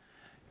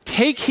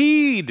 Take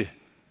heed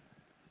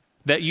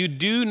that you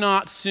do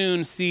not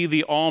soon see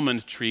the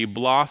almond tree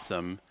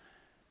blossom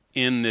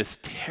in this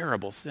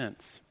terrible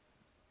sense.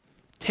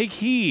 Take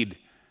heed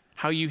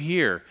how you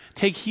hear.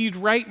 Take heed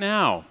right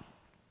now.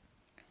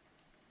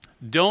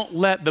 Don't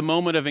let the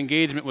moment of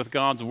engagement with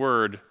God's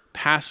word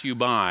pass you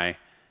by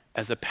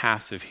as a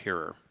passive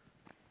hearer.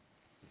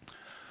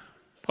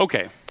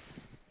 Okay,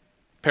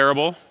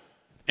 parable,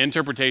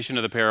 interpretation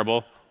of the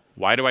parable.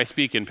 Why do I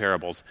speak in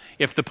parables?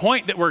 If the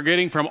point that we're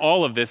getting from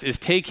all of this is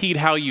take heed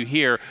how you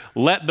hear,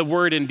 let the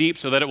word in deep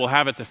so that it will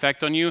have its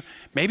effect on you,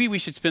 maybe we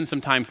should spend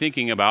some time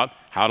thinking about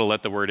how to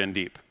let the word in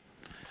deep.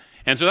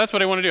 And so that's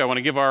what I want to do. I want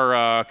to give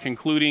our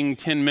concluding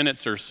 10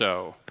 minutes or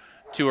so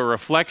to a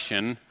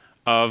reflection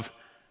of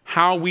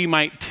how we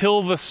might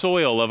till the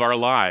soil of our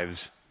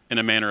lives, in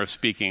a manner of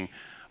speaking,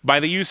 by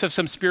the use of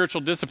some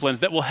spiritual disciplines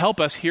that will help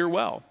us hear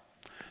well,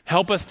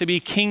 help us to be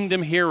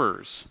kingdom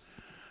hearers,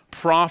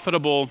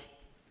 profitable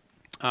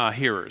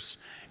hearers.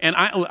 And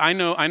I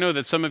know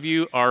that some of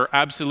you are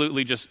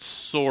absolutely just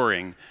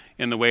soaring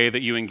in the way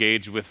that you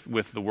engage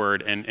with the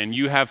word, and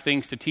you have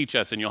things to teach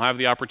us, and you'll have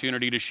the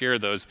opportunity to share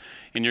those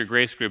in your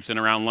grace groups and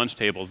around lunch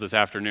tables this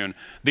afternoon.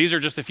 These are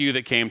just a few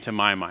that came to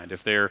my mind.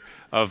 If they're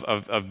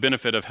of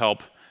benefit, of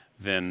help,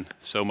 then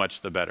so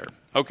much the better.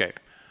 Okay,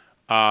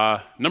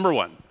 number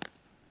one,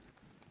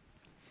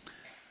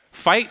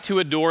 fight to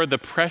adore the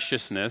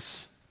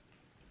preciousness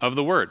of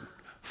the word.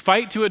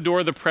 Fight to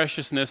adore the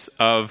preciousness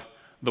of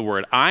the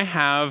word. I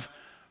have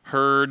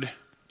heard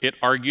it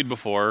argued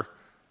before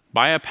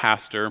by a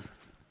pastor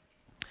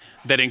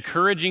that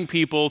encouraging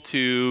people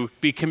to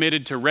be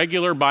committed to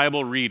regular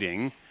Bible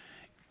reading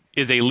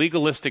is a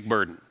legalistic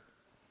burden.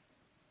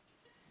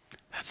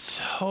 That's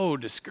so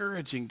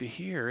discouraging to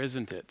hear,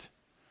 isn't it?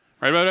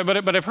 Right?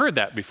 But I've heard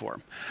that before.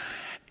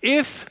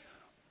 If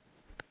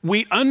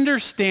we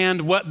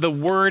understand what the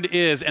word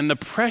is and the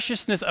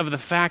preciousness of the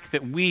fact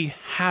that we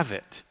have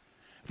it,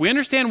 if we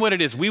understand what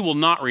it is, we will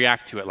not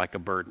react to it like a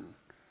burden,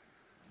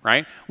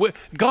 right?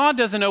 God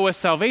doesn't owe us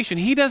salvation.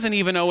 He doesn't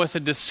even owe us a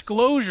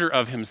disclosure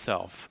of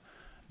himself,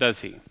 does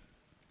he?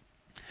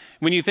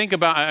 When you think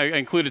about, I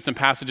included some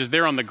passages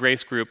there on the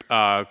Grace Group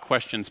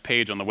questions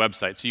page on the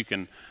website, so you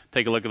can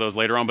take a look at those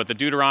later on. But the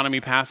Deuteronomy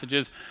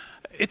passages,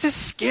 it's a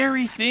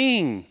scary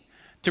thing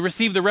to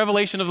receive the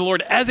revelation of the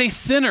Lord as a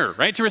sinner,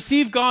 right? To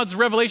receive God's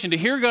revelation, to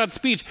hear God's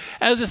speech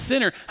as a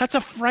sinner, that's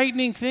a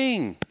frightening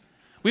thing.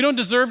 We don't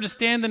deserve to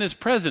stand in his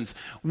presence.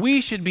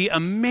 We should be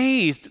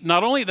amazed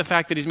not only at the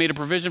fact that he's made a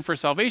provision for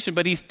salvation,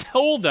 but he's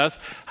told us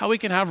how we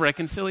can have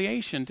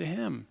reconciliation to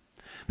him,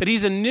 that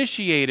he's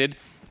initiated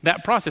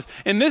that process.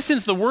 In this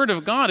sense, the word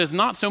of God is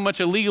not so much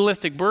a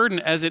legalistic burden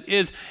as it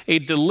is a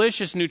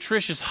delicious,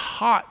 nutritious,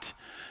 hot,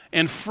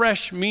 and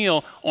fresh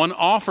meal on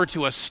offer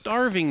to a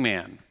starving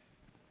man.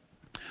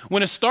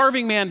 When a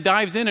starving man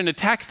dives in and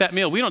attacks that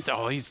meal, we don't say,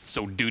 oh, he's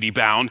so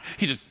duty-bound.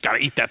 He just got to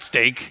eat that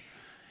steak.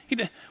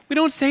 We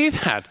don't say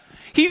that.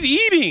 He's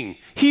eating.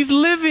 He's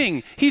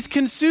living. He's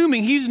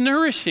consuming. He's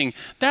nourishing.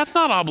 That's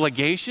not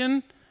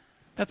obligation.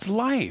 That's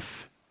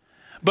life.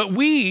 But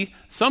we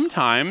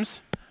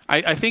sometimes,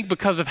 I think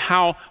because of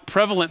how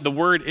prevalent the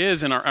word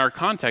is in our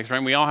context,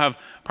 right? We all have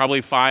probably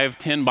 5,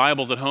 10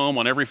 Bibles at home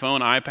on every phone,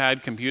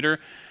 iPad, computer.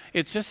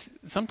 It's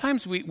just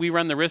sometimes we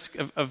run the risk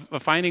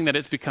of finding that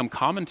it's become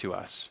common to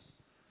us.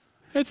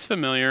 It's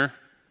familiar.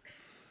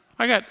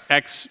 I got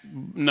X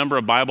number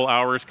of Bible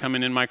hours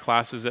coming in my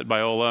classes at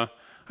Biola.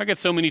 I got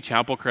so many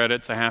chapel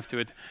credits I have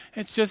to.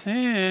 It's just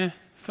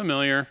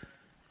familiar.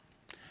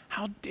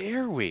 How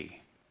dare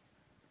we?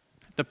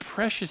 The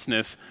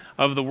preciousness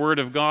of the Word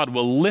of God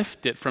will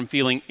lift it from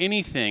feeling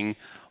anything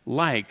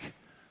like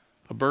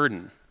a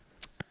burden.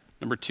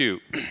 Number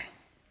 2,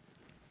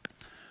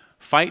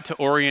 fight to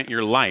orient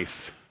your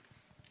life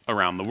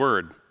around the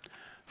Word.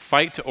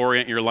 Fight to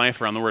orient your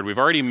life around the Word. We've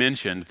already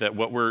mentioned that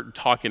what we're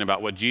talking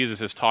about, what Jesus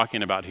is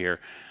talking about here,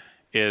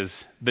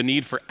 is the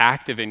need for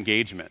active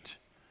engagement.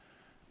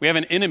 We have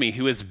an enemy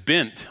who is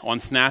bent on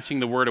snatching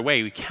the word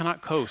away. We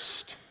cannot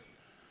coast.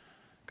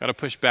 Got to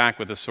push back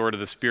with the sword of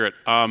the Spirit.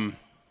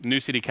 New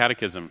City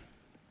Catechism.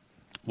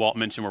 Walt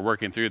mentioned we're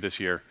working through this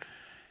year.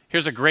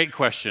 Here's a great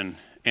question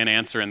and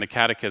answer in the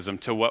Catechism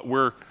to what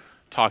we're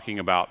talking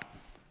about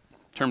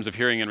in terms of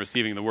hearing and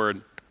receiving the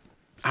word.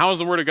 How is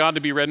the word of God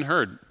to be read and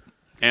heard?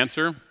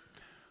 Answer,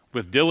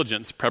 with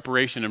diligence,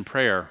 preparation, and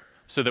prayer,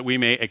 so that we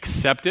may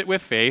accept it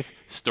with faith,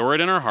 store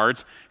it in our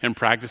hearts, and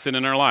practice it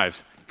in our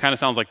lives. Kind of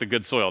sounds like the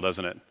good soil,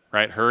 doesn't it?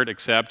 Right? Heard,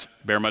 accept,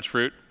 bear much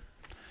fruit.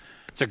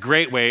 It's a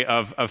great way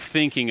of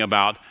thinking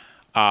about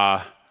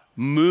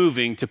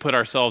moving to put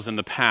ourselves in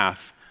the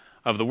path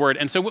of the word.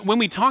 And so when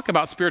we talk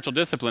about spiritual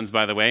disciplines,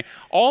 by the way,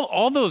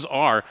 all those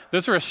are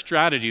a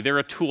strategy. They're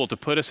a tool to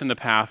put us in the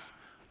path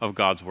of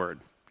God's word.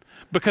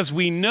 Because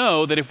we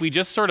know that if we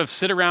just sort of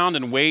sit around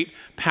and wait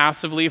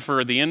passively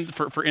for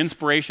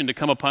inspiration to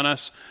come upon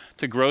us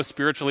to grow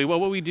spiritually, well,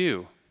 what we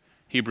do,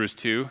 Hebrews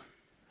 2,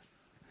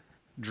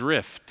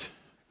 drift,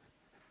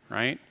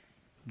 right?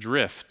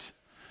 Drift.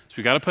 So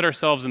we got to put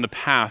ourselves in the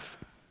path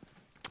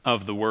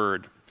of the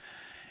word.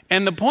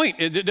 And the point,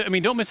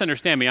 don't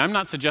misunderstand me. I'm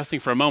not suggesting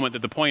for a moment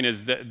that the point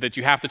is that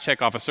you have to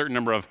check off a certain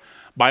number of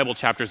Bible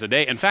chapters a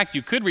day. In fact,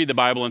 you could read the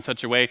Bible in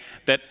such a way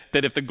that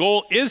if the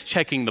goal is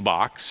checking the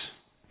box,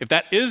 if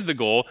that is the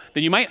goal,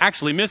 then you might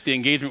actually miss the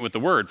engagement with the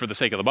word for the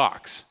sake of the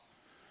box.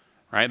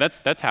 Right?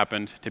 That's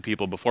happened to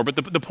people before. But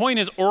the point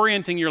is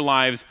orienting your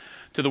lives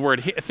to the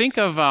word. Think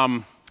of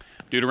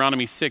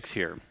Deuteronomy 6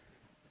 here.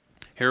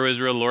 Hear, O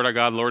Israel, the Lord our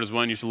God, the Lord is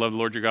one. You shall love the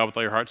Lord your God with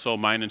all your heart, soul,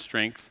 mind, and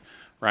strength.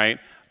 Right?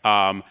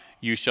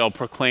 You shall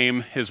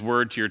proclaim his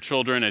word to your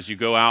children as you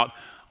go out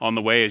on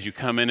the way, as you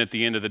come in at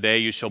the end of the day.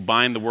 You shall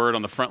bind the word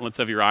on the frontlets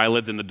of your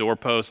eyelids and the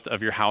doorpost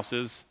of your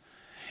houses.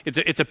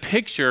 It's a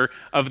picture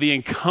of the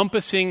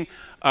encompassing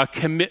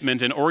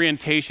commitment and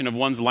orientation of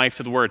one's life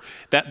to the word.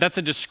 That's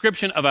a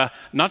description of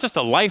not just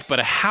a life, but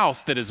a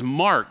house that is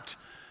marked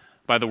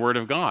by the word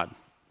of God.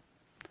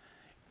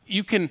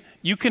 You can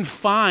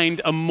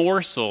find a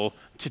morsel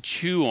to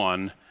chew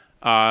on.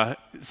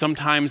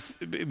 Sometimes,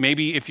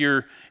 maybe if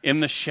you're in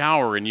the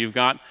shower and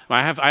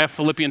I have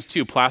Philippians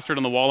 2 plastered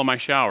on the wall of my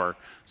shower,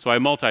 so I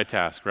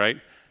multitask, right?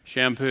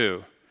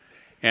 Shampoo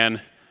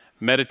and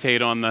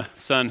meditate on the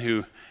Son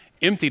who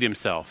emptied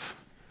himself,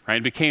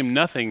 right? Became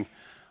nothing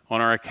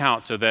on our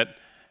account, so that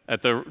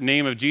at the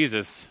name of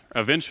Jesus,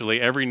 eventually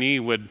every knee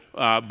would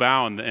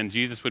bow and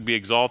Jesus would be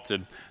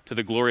exalted to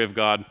the glory of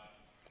God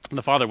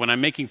the Father. When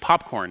I'm making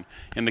popcorn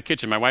in the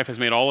kitchen, my wife has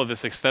made all of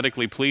this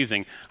aesthetically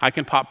pleasing. I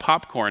can pop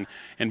popcorn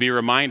and be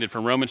reminded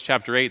from Romans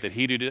chapter 8 that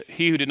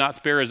he who did not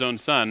spare his own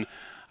son,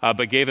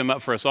 but gave him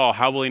up for us all,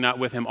 how will he not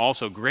with him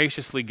also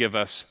graciously give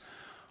us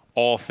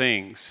all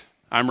things?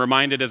 I'm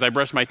reminded as I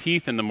brush my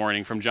teeth in the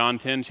morning from John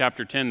 10,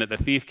 chapter 10, that the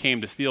thief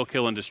came to steal,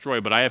 kill, and destroy,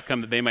 but I have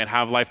come that they might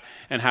have life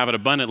and have it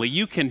abundantly.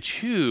 You can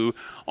chew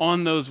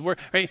on those words.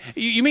 Right?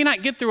 You may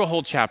not get through a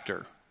whole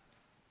chapter,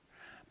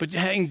 but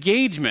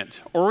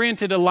engagement,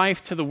 oriented a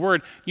life to the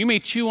word, you may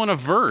chew on a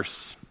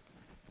verse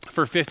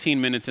for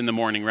 15 minutes in the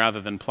morning rather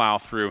than plow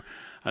through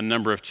a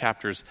number of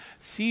chapters.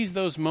 Seize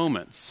those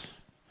moments.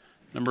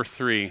 Number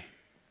 3,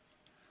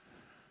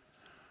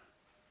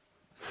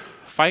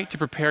 fight to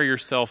prepare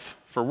yourself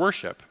for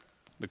worship,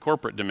 the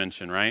corporate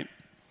dimension, right?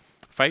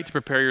 Fight to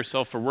prepare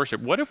yourself for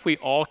worship. What if we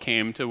all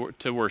came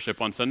to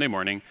worship on Sunday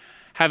morning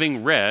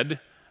having read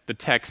the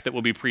text that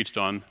will be preached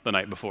on the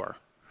night before?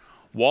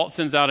 Walt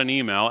sends out an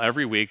email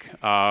every week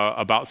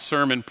about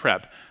sermon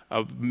prep,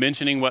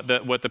 mentioning what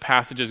the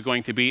passage is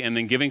going to be, and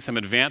then giving some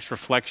advanced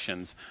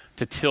reflections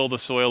to till the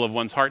soil of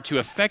one's heart to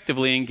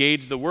effectively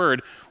engage the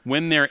word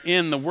when they're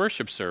in the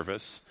worship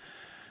service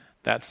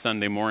that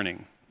Sunday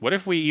morning. What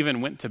if we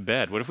even went to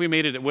bed? What if we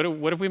made it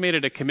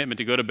a commitment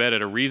to go to bed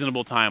at a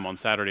reasonable time on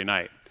Saturday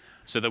night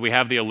so that we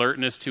have the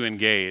alertness to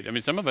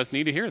engage? Some of us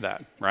need to hear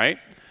that, right?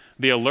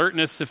 The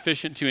alertness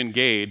sufficient to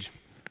engage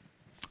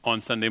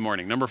on Sunday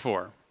morning. Number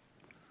 4,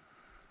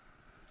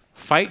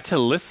 fight to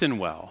listen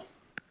well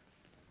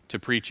to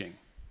preaching.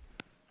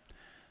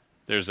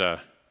 There's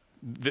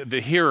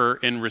the hearer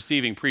in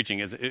receiving preaching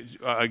is,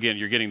 again,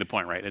 you're getting the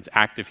point, right? It's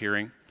active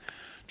hearing.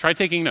 Try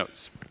taking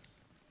notes.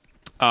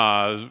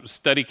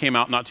 Study came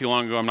out not too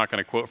long ago. I'm not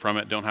going to quote from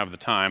it. Don't have the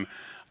time.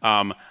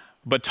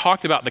 But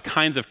talked about the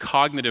kinds of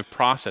cognitive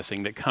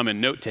processing that come in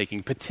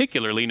note-taking,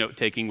 particularly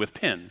note-taking with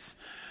pens.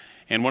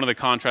 And one of the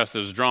contrasts that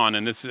was drawn,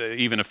 and this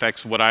even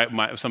affects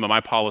some of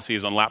my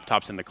policies on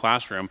laptops in the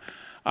classroom,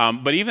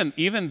 but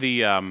even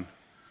the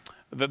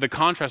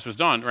contrast was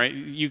drawn, right?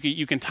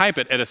 You can type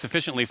it at a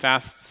sufficiently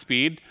fast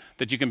speed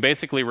that you can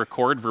basically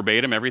record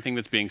verbatim everything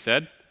that's being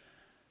said,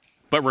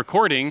 but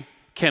recording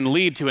can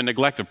lead to a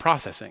neglect of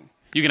processing.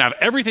 You can have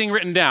everything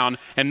written down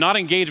and not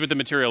engage with the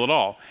material at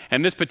all.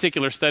 And this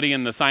particular study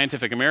in the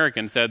Scientific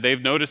American said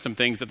they've noticed some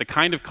things, that the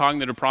kind of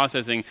cognitive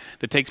processing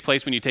that takes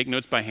place when you take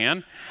notes by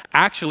hand,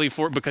 actually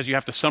because you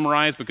have to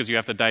summarize, because you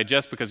have to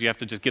digest, because you have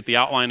to just get the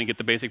outline and get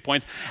the basic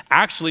points,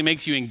 actually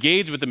makes you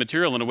engage with the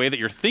material in a way that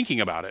you're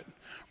thinking about it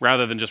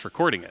rather than just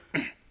recording it.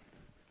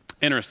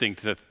 interesting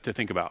to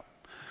think about.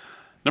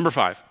 Number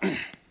 5.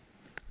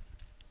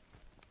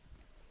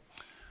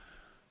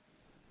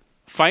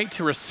 Fight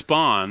to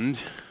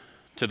respond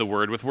to the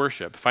word with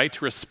worship. Fight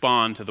to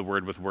respond to the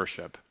word with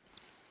worship.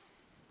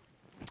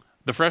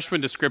 The fresh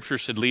wind of Scripture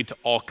should lead to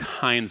all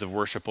kinds of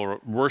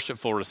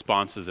worshipful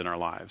responses in our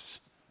lives,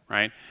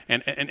 right?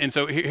 And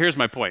so here's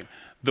my point.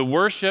 The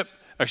word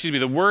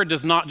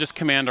does not just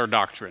command our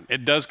doctrine.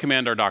 It does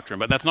command our doctrine,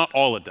 but that's not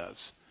all it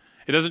does.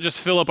 It doesn't just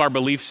fill up our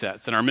belief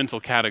sets and our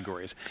mental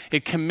categories.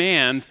 It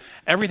commands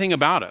everything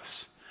about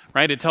us,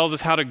 right? It tells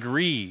us how to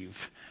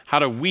grieve, how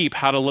to weep,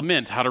 how to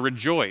lament, how to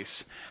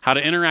rejoice, how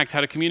to interact,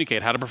 how to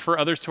communicate, how to prefer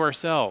others to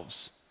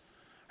ourselves.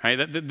 Right?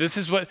 This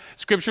is what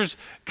Scripture's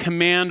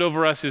command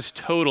over us is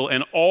total,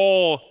 and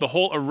the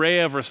whole array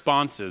of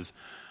responses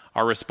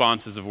are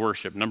responses of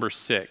worship. Number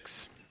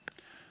 6,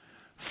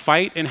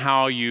 fight in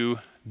how you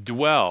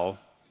dwell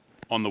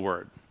on the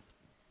word.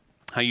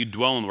 How you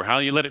dwell on the word, how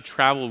you let it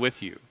travel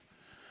with you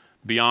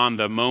beyond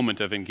the moment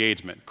of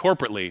engagement.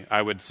 Corporately,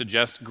 I would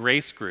suggest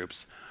grace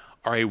groups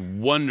are a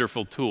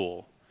wonderful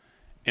tool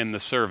in the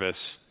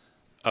service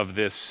of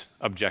this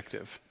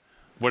objective.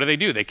 What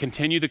do? They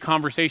continue the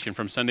conversation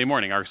from Sunday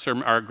morning.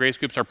 Our grace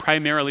groups are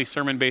primarily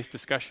sermon-based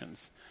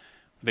discussions.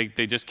 They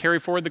just carry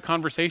forward the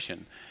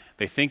conversation.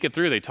 They think it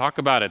through. They talk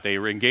about it. They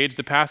engage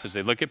the passage.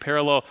 They look at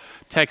parallel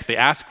text. They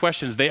ask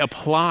questions. They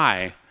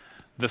apply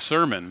the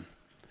sermon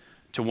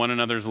to one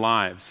another's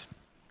lives.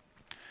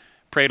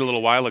 Prayed a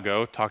little while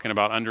ago talking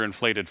about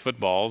underinflated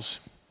footballs.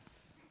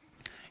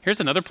 Here's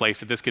another place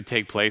that this could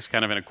take place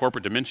kind of in a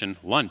corporate dimension,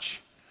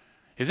 lunch.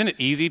 Isn't it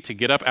easy to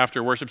get up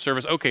after worship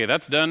service? Okay,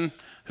 that's done.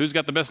 Who's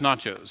got the best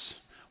nachos?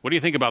 What do you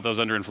think about those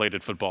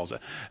underinflated footballs?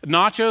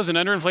 Nachos and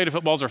underinflated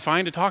footballs are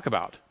fine to talk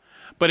about.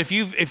 But if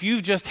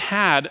you've just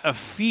had a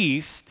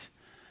feast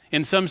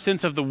in some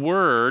sense of the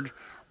word,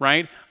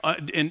 right,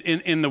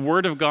 in the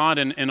word of God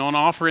and on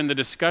offer in the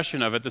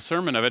discussion of it, the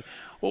sermon of it,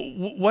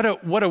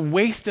 what a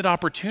wasted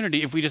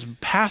opportunity if we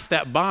just pass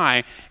that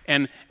by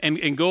and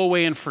go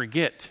away and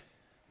forget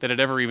that it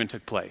ever even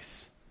took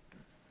place.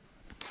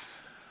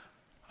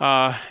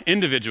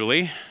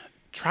 Individually,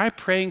 try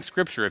praying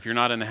Scripture if you're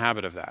not in the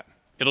habit of that.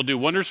 It'll do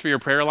wonders for your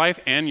prayer life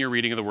and your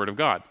reading of the Word of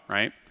God,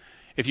 right?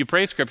 If you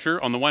pray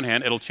Scripture, on the one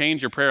hand, it'll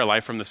change your prayer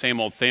life from the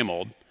same old.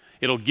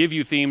 It'll give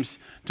you themes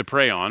to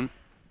pray on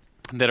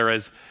that are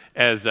as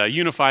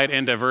unified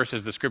and diverse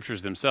as the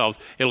Scriptures themselves.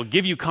 It'll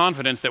give you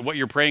confidence that what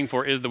you're praying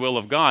for is the will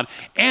of God,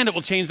 and it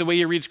will change the way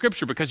you read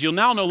Scripture because you'll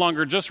now no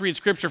longer just read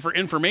Scripture for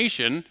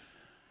information,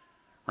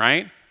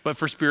 right, but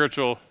for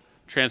spiritual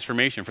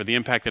transformation, for the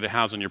impact that it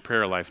has on your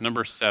prayer life.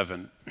 Number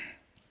 7.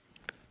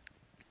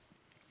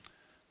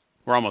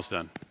 We're almost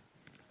done.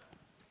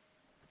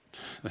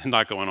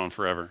 Not going on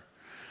forever.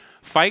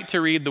 Fight to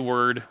read the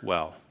word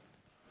well.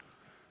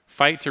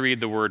 Fight to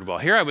read the word well.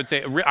 Here I would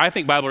say, I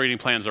think Bible reading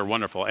plans are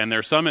wonderful, and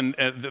there's some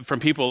from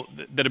people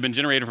that have been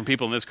generated from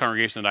people in this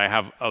congregation that I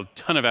have a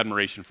ton of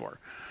admiration for.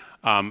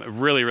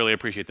 Really, really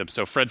appreciate them.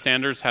 So Fred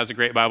Sanders has a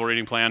great Bible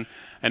reading plan,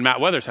 and Matt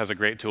Weathers has a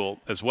great tool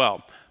as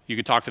well. You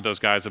could talk to those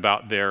guys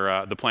about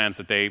the plans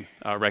that they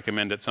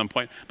recommend at some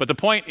point. But the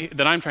point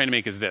that I'm trying to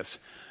make is this.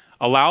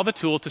 Allow the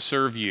tool to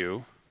serve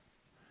you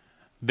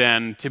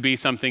than to be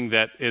something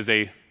that is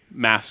a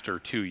master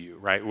to you,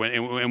 right?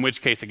 In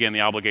which case, again,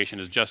 the obligation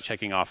is just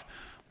checking off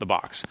the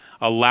box.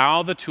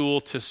 Allow the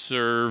tool to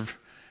serve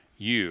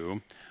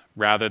you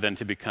rather than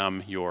to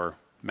become your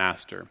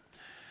master.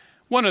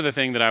 One other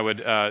thing that I would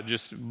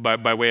just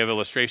by way of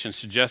illustration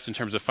suggest in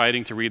terms of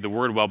fighting to read the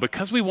word well,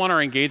 because we want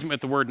our engagement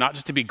with the word not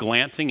just to be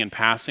glancing and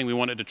passing, we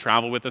want it to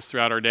travel with us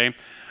throughout our day.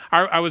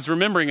 I was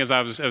remembering as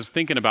I was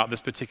thinking about this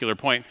particular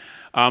point,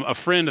 a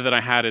friend that I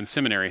had in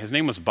seminary. His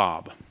name was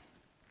Bob.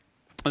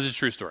 This is a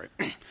true story.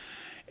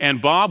 And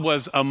Bob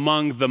was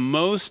among the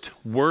most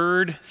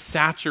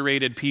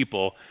word-saturated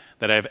people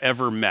that I've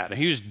ever met.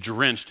 He was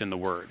drenched in the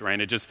word,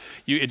 right? It just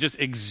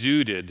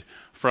exuded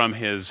from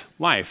his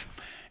life.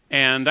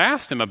 And I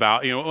asked him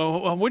about,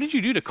 what did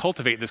you do to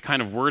cultivate this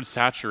kind of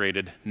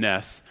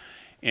word-saturatedness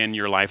in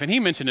your life? And he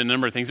mentioned a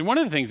number of things. And one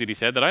of the things that he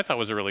said that I thought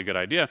was a really good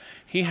idea,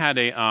 he had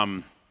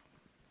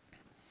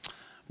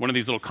one of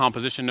these little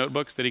composition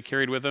notebooks that he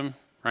carried with him,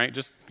 right?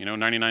 Just,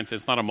 99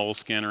 cents, not a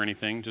moleskin or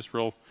anything, just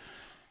real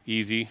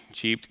easy,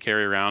 cheap to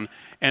carry around.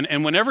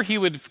 And whenever he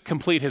would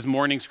complete his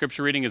morning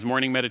scripture reading, his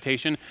morning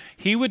meditation,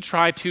 he would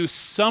try to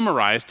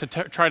summarize,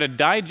 try to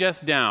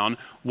digest down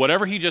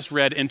whatever he just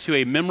read into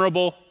a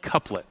memorable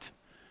couplet.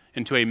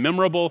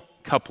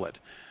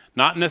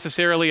 Not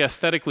necessarily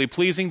aesthetically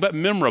pleasing, but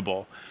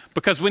memorable.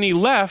 Because when he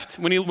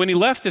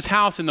left his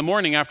house in the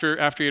morning after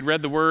he had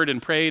read the word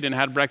and prayed and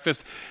had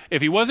breakfast,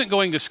 if he wasn't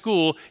going to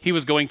school, he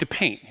was going to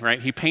paint,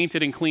 right? He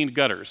painted and cleaned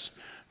gutters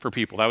for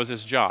people. That was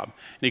his job. And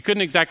he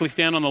couldn't exactly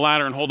stand on the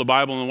ladder and hold a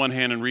Bible in one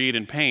hand and read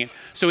and paint.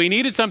 So he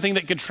needed something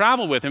that could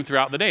travel with him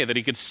throughout the day, that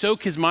he could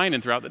soak his mind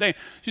in throughout the day.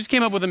 He just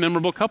came up with a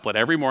memorable couplet.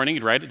 Every morning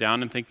he'd write it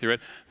down and think through it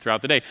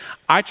throughout the day.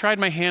 I tried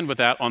my hand with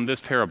that on this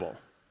parable.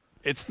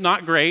 It's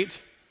not great.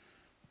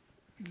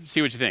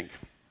 See what you think.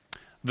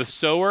 The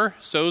sower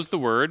sows the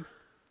word.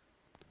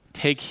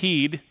 take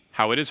heed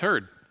how it is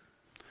heard.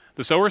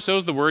 The sower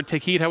sows the word,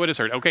 take heed how it is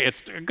heard. Okay,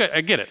 it's good.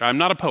 I get it. I'm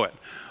not a poet.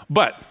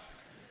 But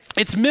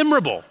it's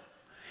memorable.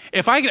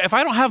 If I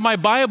don't have my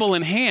Bible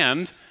in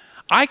hand,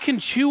 I can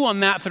chew on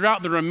that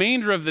throughout the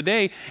remainder of the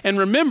day and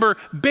remember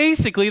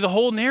basically the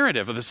whole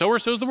narrative of the sower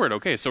sows the word.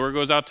 Okay, sower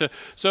goes out to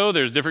sow.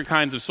 There's different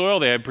kinds of soil.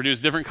 They produce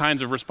different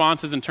kinds of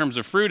responses in terms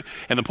of fruit.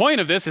 And the point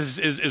of this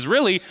is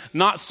really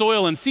not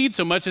soil and seed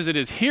so much as it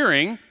is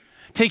hearing.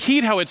 Take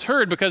heed how it's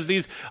heard, because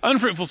these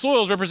unfruitful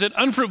soils represent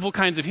unfruitful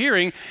kinds of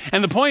hearing.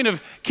 And the point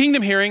of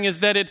kingdom hearing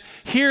is that it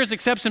hears,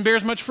 accepts, and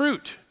bears much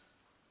fruit.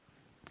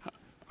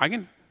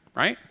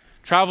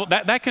 Travel,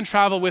 that can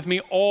travel with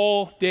me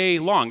all day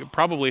long. It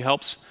probably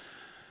helps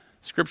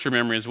scripture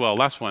memory as well.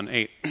 Last one,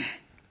 8.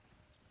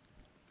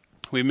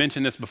 We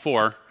mentioned this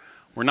before.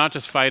 We're not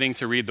just fighting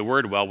to read the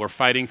word well, we're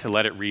fighting to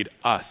let it read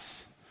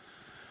us.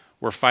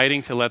 We're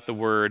fighting to let the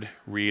word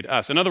read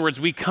us. In other words,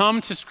 we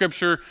come to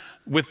scripture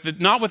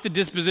not with the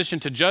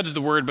disposition to judge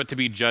the word, but to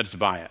be judged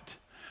by it,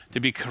 to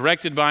be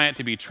corrected by it,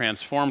 to be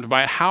transformed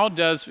by it. How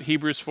does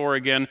Hebrews 4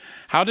 again,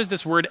 how does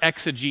this word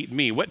exegete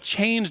me? What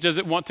change does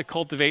it want to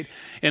cultivate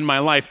in my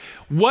life?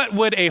 What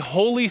would a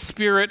Holy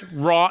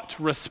Spirit-wrought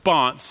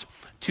response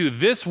to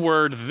this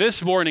word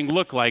this morning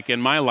look like in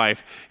my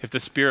life if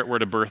the Spirit were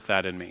to birth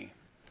that in me?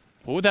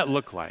 What would that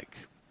look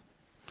like?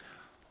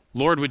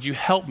 Lord, would you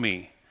help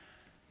me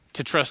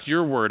to trust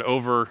your word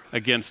over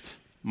against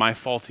my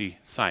faulty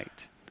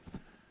sight?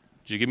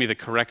 Would you give me the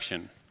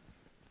correction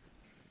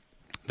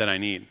that I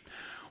need?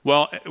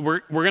 Well,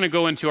 we're going to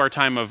go into our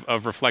time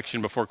of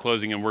reflection before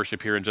closing and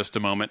worship here in just a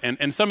moment.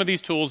 And some of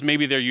these tools,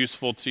 maybe they're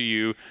useful to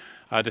you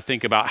to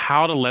think about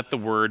how to let the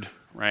word,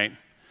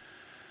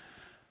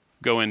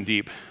 go in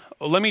deep.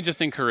 Let me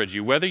just encourage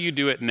you, whether you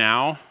do it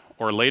now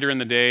or later in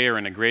the day or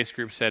in a grace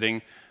group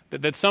setting,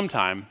 that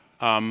sometime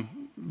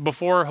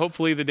before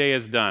hopefully the day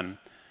is done,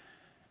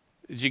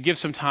 you give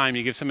some time,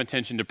 you give some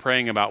attention to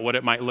praying about what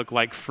it might look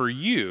like for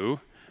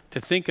you to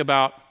think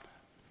about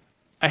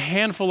a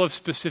handful of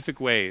specific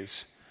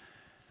ways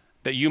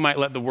that you might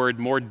let the word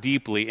more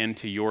deeply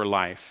into your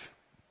life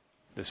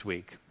this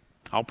week.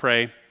 I'll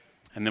pray,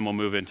 and then we'll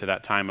move into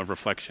that time of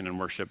reflection and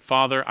worship.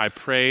 Father, I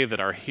pray that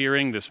our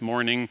hearing this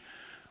morning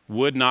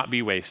would not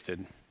be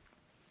wasted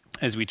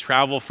as we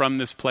travel from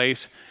this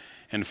place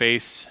and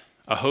face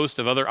a host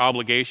of other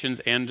obligations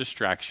and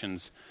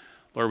distractions.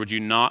 Lord, would you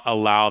not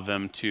allow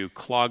them to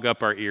clog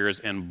up our ears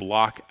and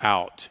block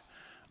out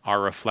our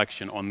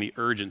reflection on the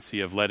urgency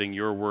of letting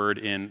your word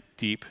in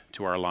deep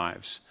to our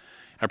lives.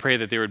 I pray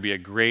that there would be a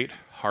great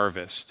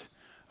harvest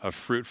of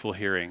fruitful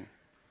hearing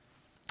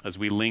as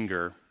we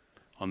linger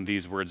on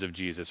these words of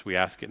Jesus. We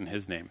ask it in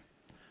his name.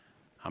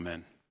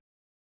 Amen.